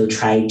more so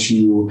try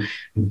to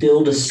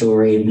build a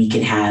story. And we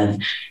can have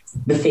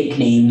the fake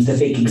names, the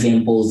fake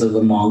examples of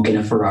a Monk and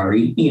a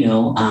Ferrari,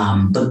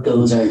 but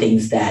those are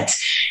things that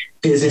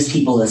business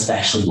people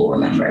especially will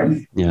remember.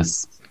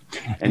 Yes.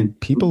 And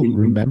people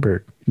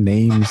remember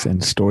names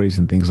and stories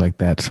and things like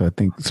that. So I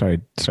think,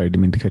 sorry,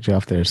 didn't mean to cut you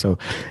off there. So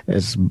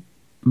as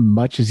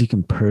much as you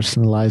can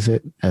personalize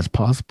it as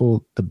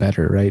possible, the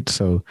better, right?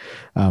 So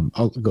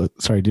I'll go,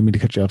 sorry, didn't mean to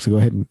cut you off. So go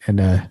ahead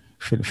and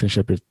finish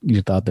up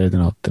your thought there,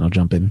 then I'll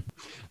jump in.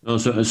 No,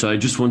 so I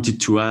just wanted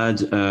to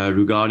add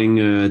regarding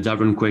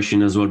Davron's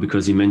question as well,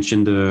 because he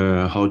mentioned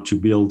how to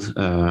build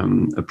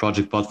a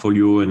project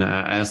portfolio, and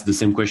I asked the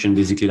same question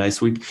basically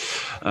last week.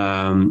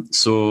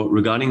 So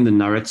regarding the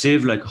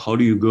narrative, like how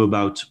do you go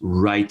about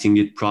writing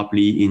it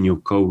properly in your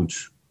code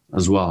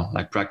as well,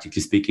 like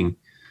practically speaking,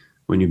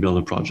 when you build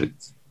a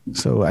project?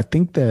 So I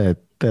think that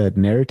the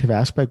narrative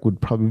aspect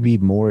would probably be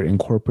more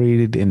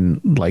incorporated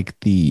in like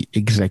the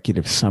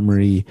executive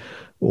summary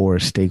or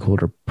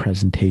stakeholder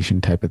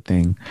presentation type of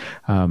thing.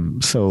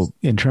 So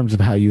in terms of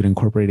how you'd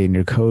incorporate it in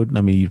your code,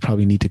 I mean, you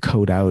probably need to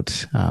code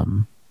out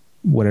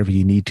whatever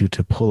you need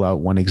to pull out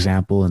one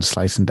example and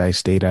slice and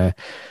dice data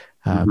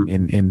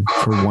in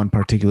for one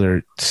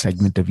particular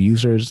segment of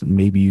users.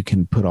 Maybe you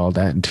can put all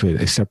that into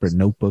a separate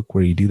notebook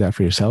where you do that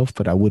for yourself,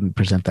 but I wouldn't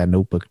present that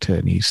notebook to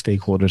any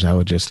stakeholders. I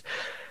would just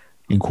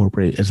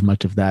incorporate as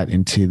much of that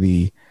into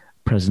the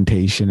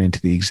presentation,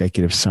 into the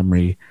executive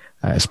summary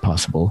as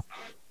possible.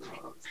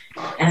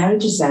 And I would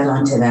just add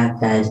on to that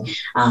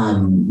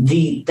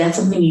that's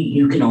something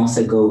you can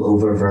also go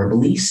over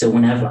verbally. So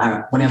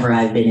whenever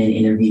I've been in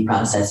interview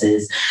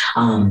processes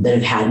that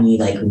have had me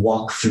like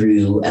walk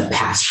through a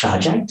past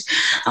project,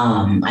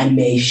 I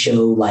may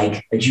show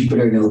like a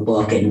Jupyter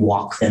notebook and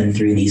walk them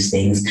through these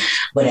things.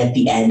 But at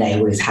the end, I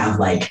always have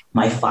like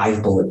my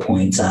 5 bullet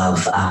points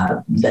of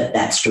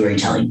that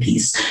storytelling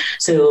piece.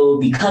 So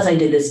because I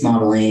did this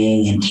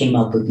modeling and came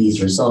up with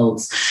these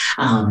results,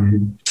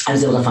 I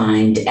was able to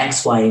find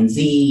X, Y, and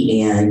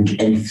Z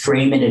and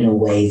frame it in a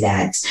way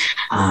that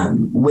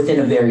within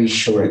a very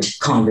short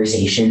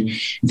conversation,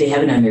 they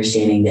have an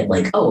understanding that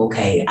like, oh,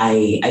 okay,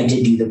 I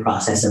did do the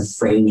process of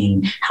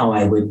framing how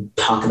I would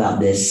talk about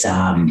this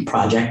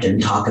project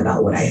and talk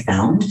about what I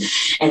found.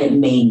 And it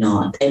may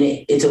not, and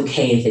it's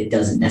okay if it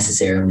doesn't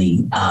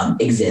necessarily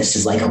exist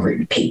as like a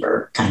written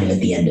paper kind of at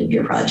the end of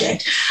your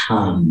project.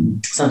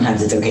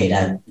 Sometimes it's okay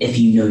to, if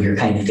you know you're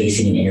kind of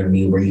facing an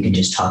interview where you can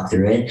just talk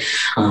through it,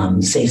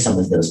 save some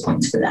of those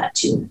points for that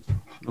too.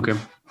 Okay.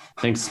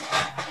 Thanks.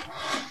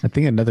 I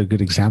think another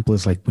good example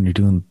is like when you're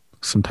doing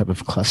some type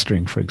of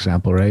clustering, for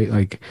example, right?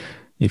 Like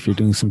if you're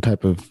doing some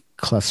type of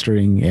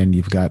clustering and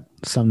you've got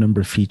some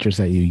number of features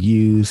that you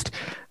used,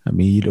 I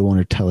mean, you don't want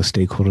to tell a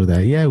stakeholder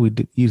that, yeah, we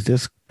use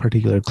this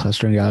particular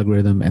clustering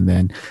algorithm, and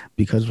then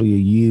because we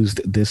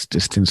used this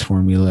distance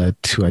formula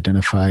to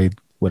identify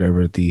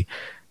whatever the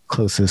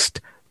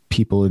closest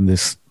people in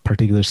this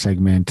particular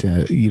segment,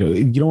 you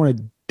don't want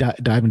to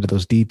dive into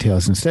those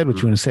details. Instead, what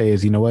you want to say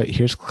is, you know what,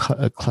 here's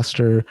a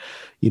cluster,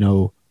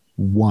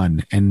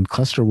 one, and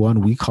cluster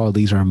one, we call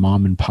these our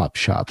mom and pop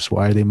shops.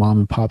 Why are they mom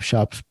and pop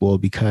shops? Well,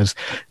 because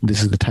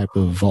this is the type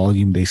of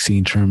volume they see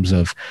in terms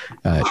of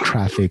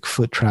traffic,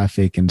 foot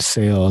traffic, and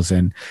sales.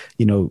 And,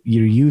 you're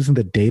using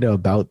the data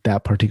about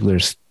that particular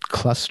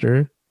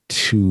cluster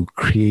to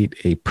create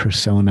a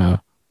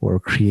persona or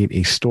create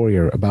a story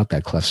about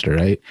that cluster,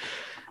 right?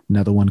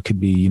 Another one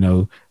could be,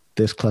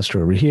 this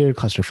cluster over here,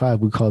 cluster 5,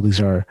 we call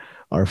these our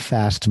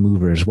fast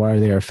movers. Why are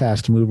they our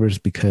fast movers?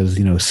 Because,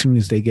 as soon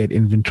as they get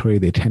inventory,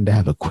 they tend to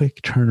have a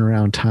quick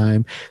turnaround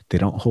time. They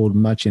don't hold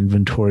much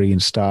inventory in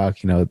stock,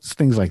 it's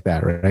things like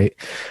that, right?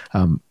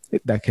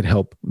 That could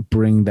help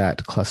bring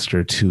that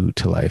cluster to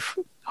life.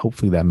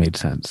 Hopefully that made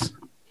sense.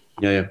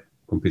 Yeah,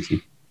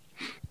 completely.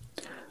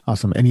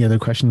 Awesome. Any other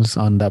questions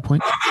on that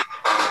point?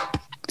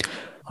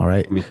 All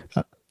right.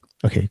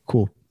 Okay,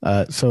 cool.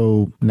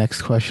 So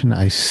next question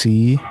I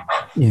see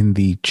in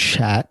the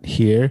chat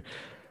here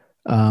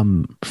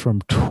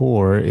from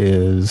Tor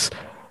is,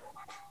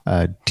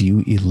 do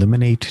you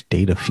eliminate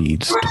data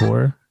feeds?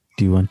 Tor,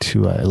 do you want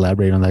to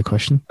elaborate on that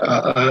question?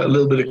 A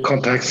little bit of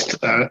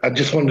context. I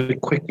just wanted to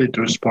quickly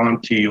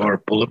respond to your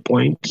bullet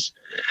points.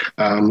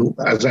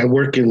 As I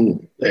work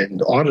in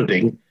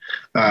auditing,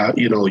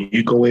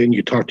 you go in,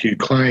 you talk to your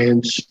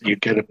clients, you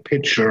get a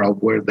picture of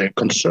where their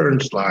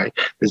concerns lie.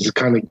 This is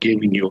kind of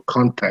giving you a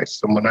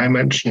context. And when I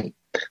mention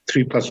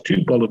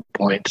 3+2 bullet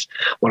points,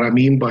 what I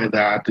mean by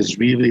that is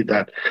really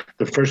that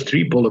the first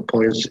 3 bullet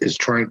points is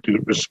trying to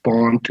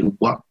respond to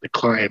what the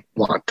client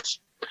wants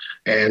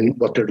and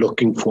what they're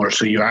looking for.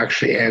 So you're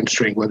actually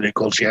answering whether it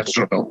goes yes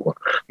or no, or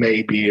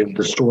maybe in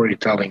the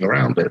storytelling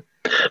around it.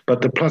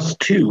 But the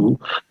 +2,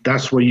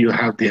 that's where you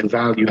have the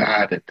value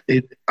added.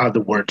 In other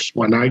words,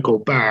 when I go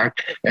back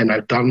and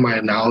I've done my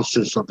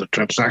analysis of the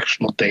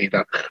transactional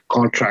data,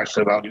 contracts,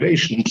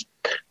 evaluations,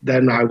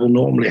 then I will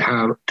normally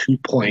have 2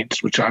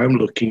 points, which I'm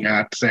looking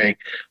at saying,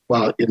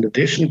 well, in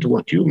addition to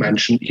what you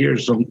mentioned,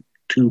 here's some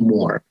 2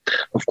 more.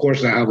 Of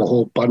course, I have a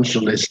whole bunch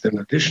of lists in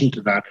addition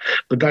to that,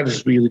 but that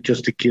is really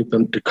just to give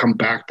them to come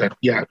back that,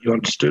 yeah, you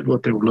understood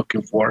what they were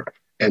looking for,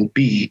 and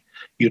B,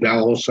 you now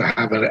also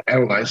have it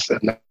analyzed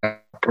and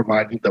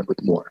providing them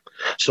with more.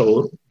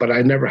 So, but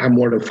I never have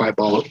more than 5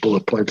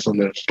 bullet points on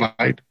the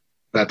slide.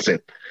 That's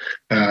it.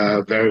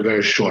 Very,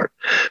 very short.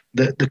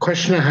 The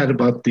question I had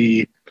about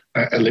the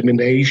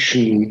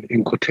elimination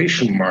in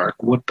quotation mark,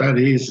 what that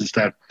is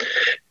that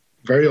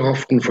very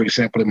often, for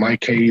example, in my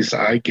case,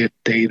 I get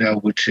data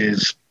which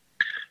is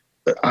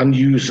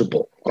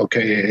unusable.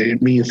 Okay,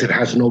 it means it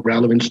has no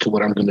relevance to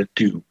what I'm going to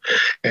do.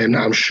 And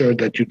I'm sure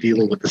that you're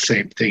dealing with the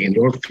same thing in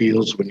your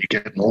fields when you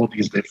get all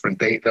these different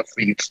data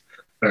feeds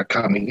that are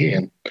coming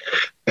in.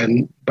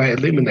 And by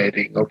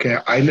eliminating, okay,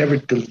 I never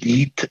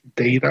delete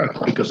data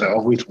because I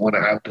always want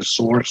to have the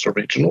source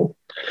original,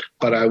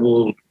 but I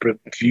will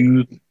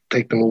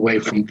take them away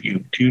from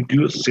view. Do you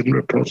do a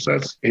similar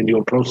process in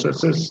your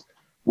processes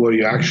where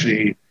you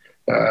actually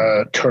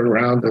turn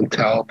around and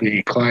tell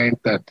the client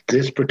that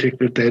this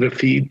particular data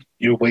feed,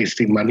 you're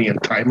wasting money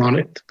and time on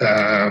it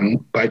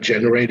by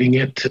generating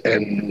it,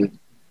 and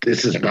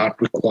this is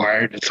not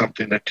required. It's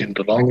something that in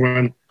the long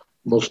run,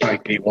 most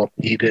likely you won't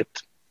need it.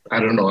 I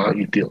don't know how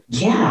you deal.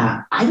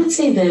 Yeah, I would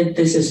say that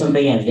this is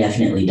something I've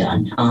definitely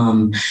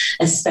done,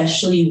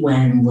 especially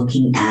when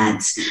looking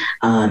at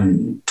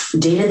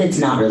data that's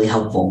not really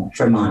helpful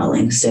for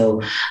modeling.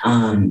 So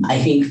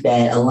I think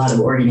that a lot of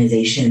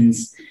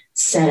organizations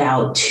set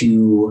out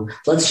to,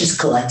 let's just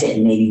collect it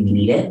and maybe we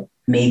need it.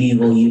 Maybe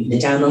we'll use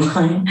it down the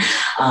line.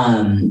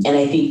 And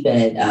I think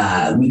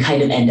that we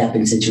kind of end up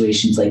in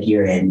situations like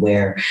you're in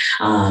where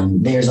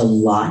there's a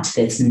lot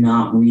that's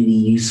not really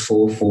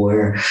useful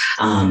for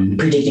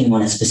predicting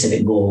on a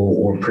specific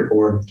goal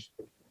or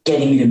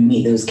getting you to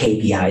meet those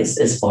KPIs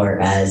as far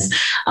as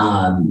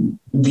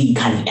the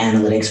kind of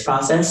analytics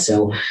process.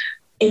 So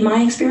in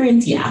my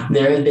experience, yeah,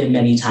 there have been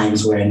many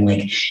times where I'm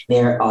like,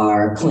 there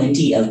are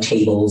plenty of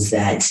tables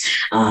that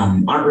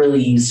aren't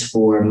really used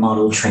for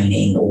model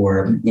training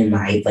or in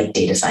my like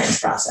data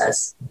science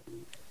process.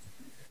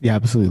 Yeah,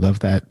 absolutely love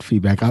that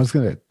feedback. I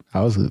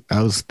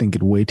was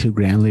thinking way too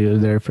granular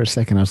there for a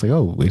second. I was like,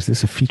 oh, is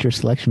this a feature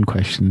selection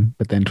question?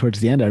 But then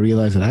towards the end, I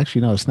realized that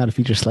actually, no, it's not a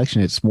feature selection.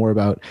 It's more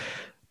about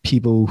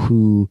people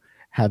who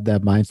have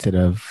that mindset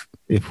of,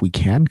 if we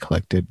can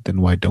collect it, then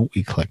why don't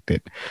we collect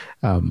it?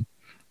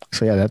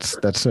 So yeah,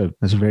 that's a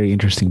very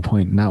interesting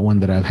point. Not one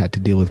that I've had to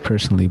deal with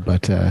personally,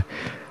 but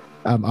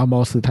I'm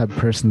also the type of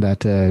person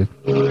that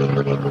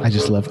I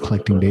just love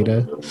collecting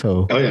data.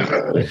 So, oh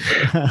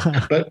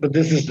yeah, but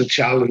this is the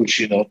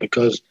challenge,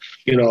 because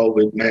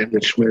with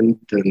management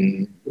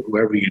and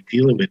whoever you're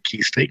dealing with, key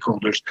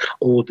stakeholders.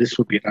 Oh, this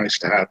would be nice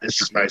to have.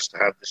 This is nice to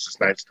have. This is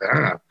nice to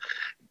have.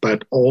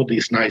 But all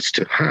these nice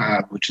to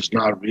have, which is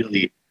not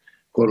really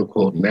quote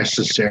unquote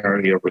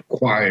necessary or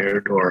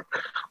required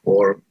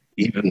or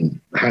even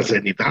has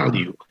any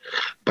value,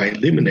 by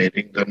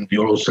eliminating them,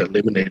 you're also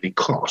eliminating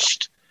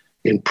cost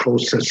in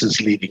processes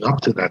leading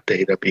up to that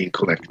data being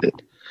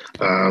collected.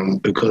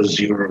 Because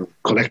you're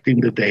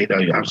collecting the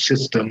data, you have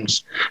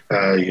systems,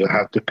 you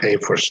have to pay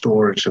for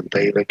storage and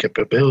data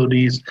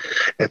capabilities,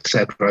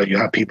 etc. You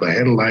have people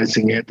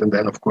analyzing it, and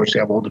then of course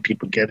you have all the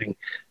people getting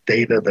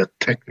data that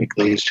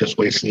technically is just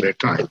wasting their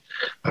time,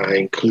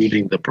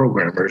 including the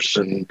programmers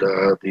and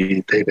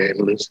the data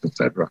analysts,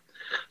 etc.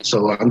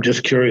 So I'm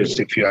just curious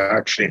if you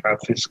actually have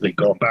physically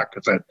gone back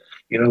and said,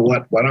 you know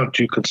what, why don't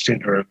you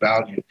consider a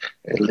value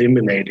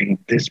eliminating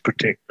this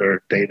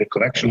particular data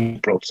collection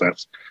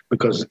process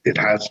because it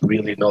has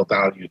really no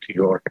value to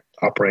your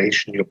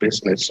operation, your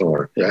business,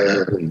 or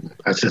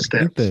as it stands. I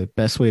think the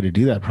best way to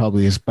do that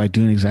probably is by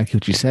doing exactly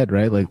what you said,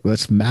 right? Like,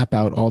 let's map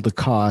out all the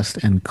cost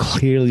and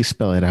clearly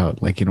spell it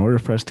out. Like, in order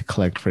for us to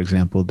collect, for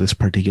example, this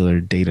particular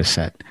data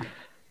set,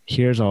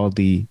 here's all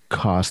the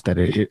cost that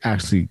it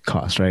actually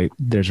costs, right?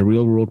 There's a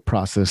real world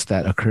process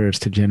that occurs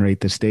to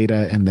generate this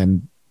data, and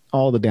then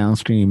all the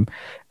downstream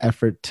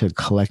effort to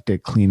collect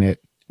it, clean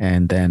it,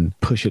 and then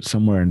push it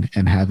somewhere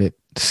and have it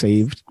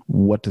saved.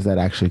 What does that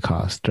actually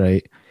cost,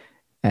 right?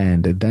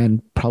 And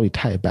then probably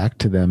tie it back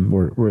to them,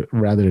 or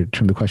rather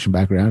turn the question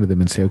back around to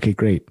them and say, okay,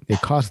 great. It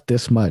costs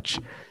this much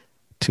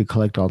to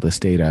collect all this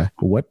data.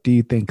 What do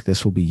you think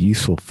this will be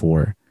useful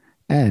for?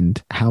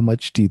 And how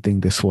much do you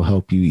think this will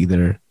help you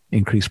either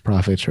increase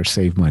profits or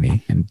save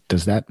money? And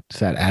does that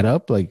add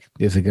up? Like,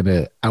 is it going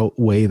to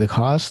outweigh the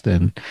cost?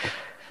 And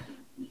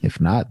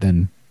if not,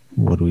 then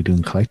what are we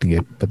doing collecting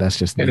it? But that's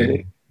just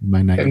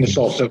my night. And there's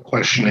also a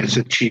question, is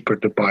it cheaper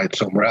to buy it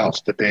somewhere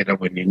else, the data,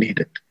 when you need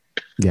it?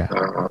 Yeah.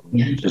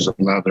 There's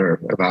another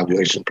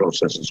evaluation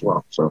process as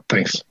well. So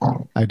thanks.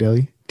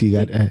 Ideli, do you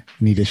got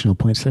any additional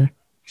points there?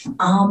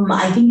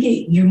 I think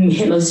you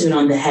hit most of it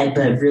on the head,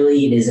 but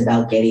really it is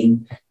about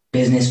getting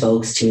business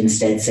folks to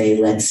instead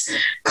say, let's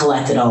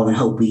collect it all and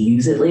hope we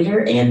use it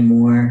later, and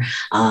more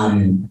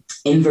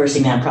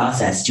inversing that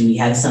process. Do we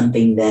have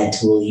something that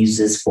we'll use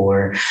this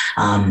for,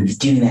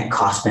 doing that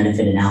cost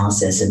benefit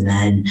analysis, and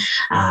then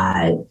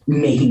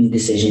making the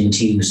decision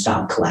to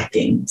stop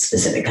collecting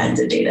specific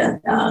kinds of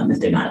data if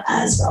they're not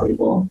as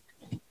valuable.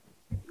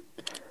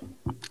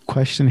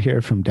 Question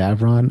here from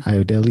Davron.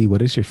 Ayodele,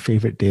 what is your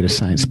favorite data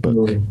science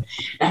book?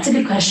 That's a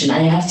good question.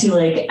 I have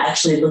to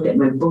actually look at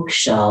my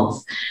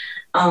bookshelf.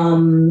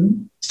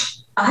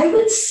 I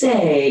would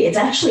say it's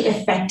actually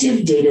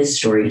effective data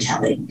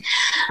storytelling.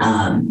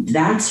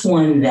 That's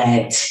one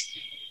that,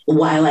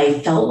 while I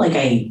felt like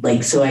I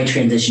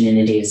transitioned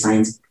into data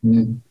science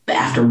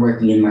after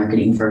working in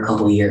marketing for a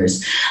couple of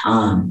years.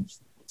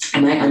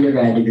 My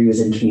undergrad degree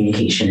was in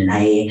communication, and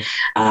I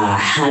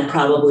had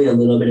probably a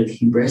little bit of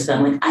hubris that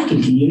I'm like, I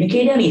can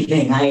communicate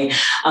anything. I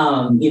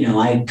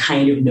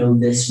kind of know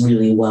this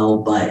really well,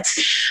 but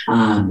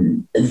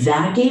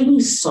that gave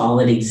me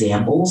solid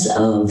examples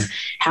of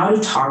how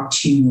to talk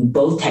to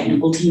both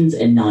technical teams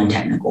and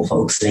non-technical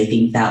folks. And I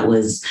think that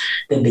was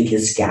the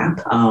biggest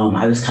gap.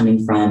 I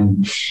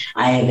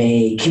have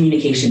a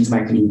communications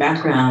marketing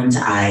background.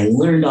 I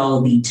learned all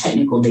of the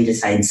technical data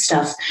science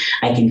stuff.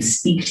 I can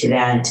speak to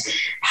that.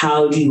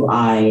 How do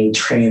I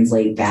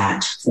translate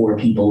that for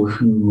people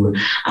who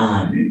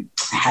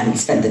haven't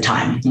spent the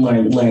time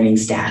learning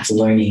stats,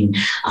 learning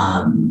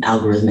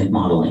algorithmic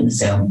modeling?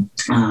 So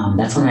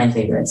that's one of my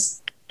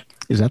favorites.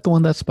 Is that the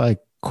one that's by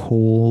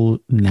Cole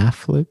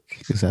Knaflick?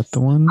 Is that the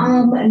one?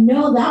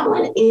 No, that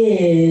one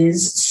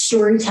is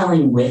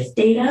storytelling with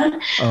data.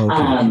 Oh,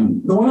 okay.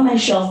 The one on my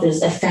shelf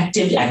is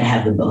effective. I can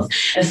have them both.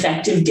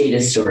 Effective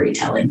data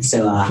storytelling.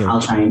 So okay.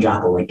 I'll try and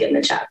drop a link in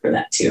the chat for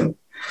that too.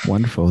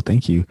 Wonderful.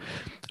 Thank you.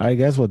 All right,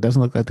 guys. Well, it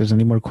doesn't look like there's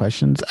any more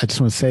questions. I just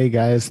want to say,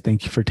 guys,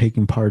 thank you for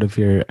taking part of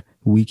your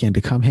weekend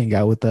to come hang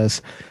out with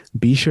us.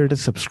 Be sure to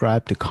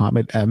subscribe to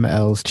Comet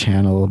ML's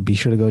channel. Be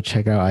sure to go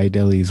check out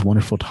Ayodele's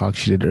wonderful talk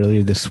she did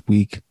earlier this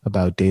week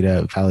about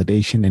data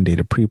validation and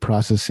data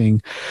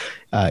pre-processing.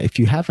 If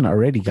you haven't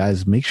already,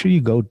 guys, make sure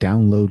you go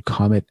download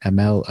Comet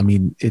ML. I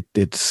mean,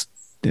 it's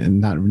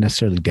not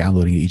necessarily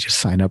downloading it. You just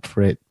sign up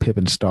for it, pip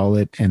install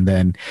it, and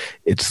then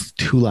it's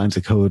 2 lines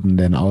of code, and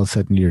then all of a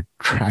sudden you're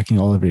tracking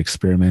all of your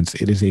experiments.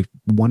 It is a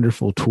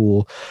wonderful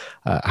tool.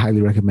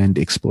 Highly recommend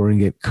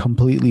exploring it,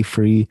 completely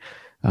free,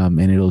 and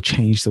it'll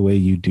change the way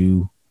you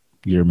do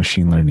your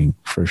machine learning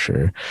for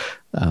sure.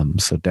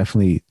 So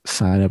definitely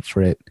sign up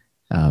for it.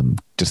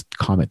 Just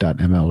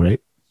comet.ml,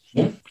 right?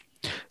 Yeah.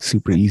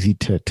 Super easy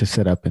to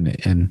set up,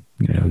 and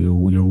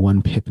you're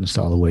one pip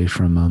install away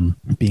from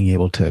being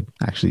able to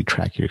actually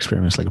track your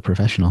experiments like a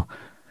professional.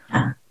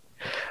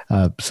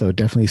 So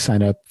definitely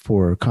sign up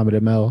for Comet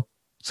ML.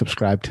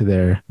 subscribe to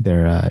their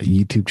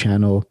YouTube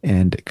channel.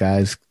 And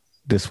guys,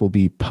 this will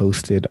be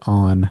posted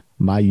on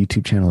my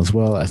YouTube channel as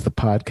well as the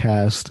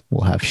podcast.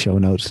 We'll have show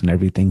notes and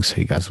everything, so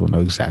you guys will know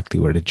exactly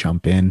where to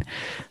jump in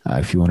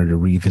if you wanted to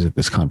revisit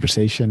this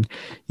conversation.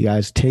 You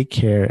guys take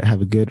care.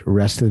 Have a good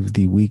rest of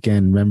the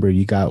weekend. Remember,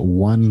 you got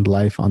one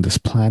life on this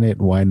planet.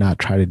 Why not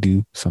try to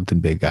do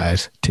something big,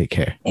 guys? Take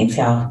care. Thanks,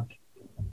 y'all.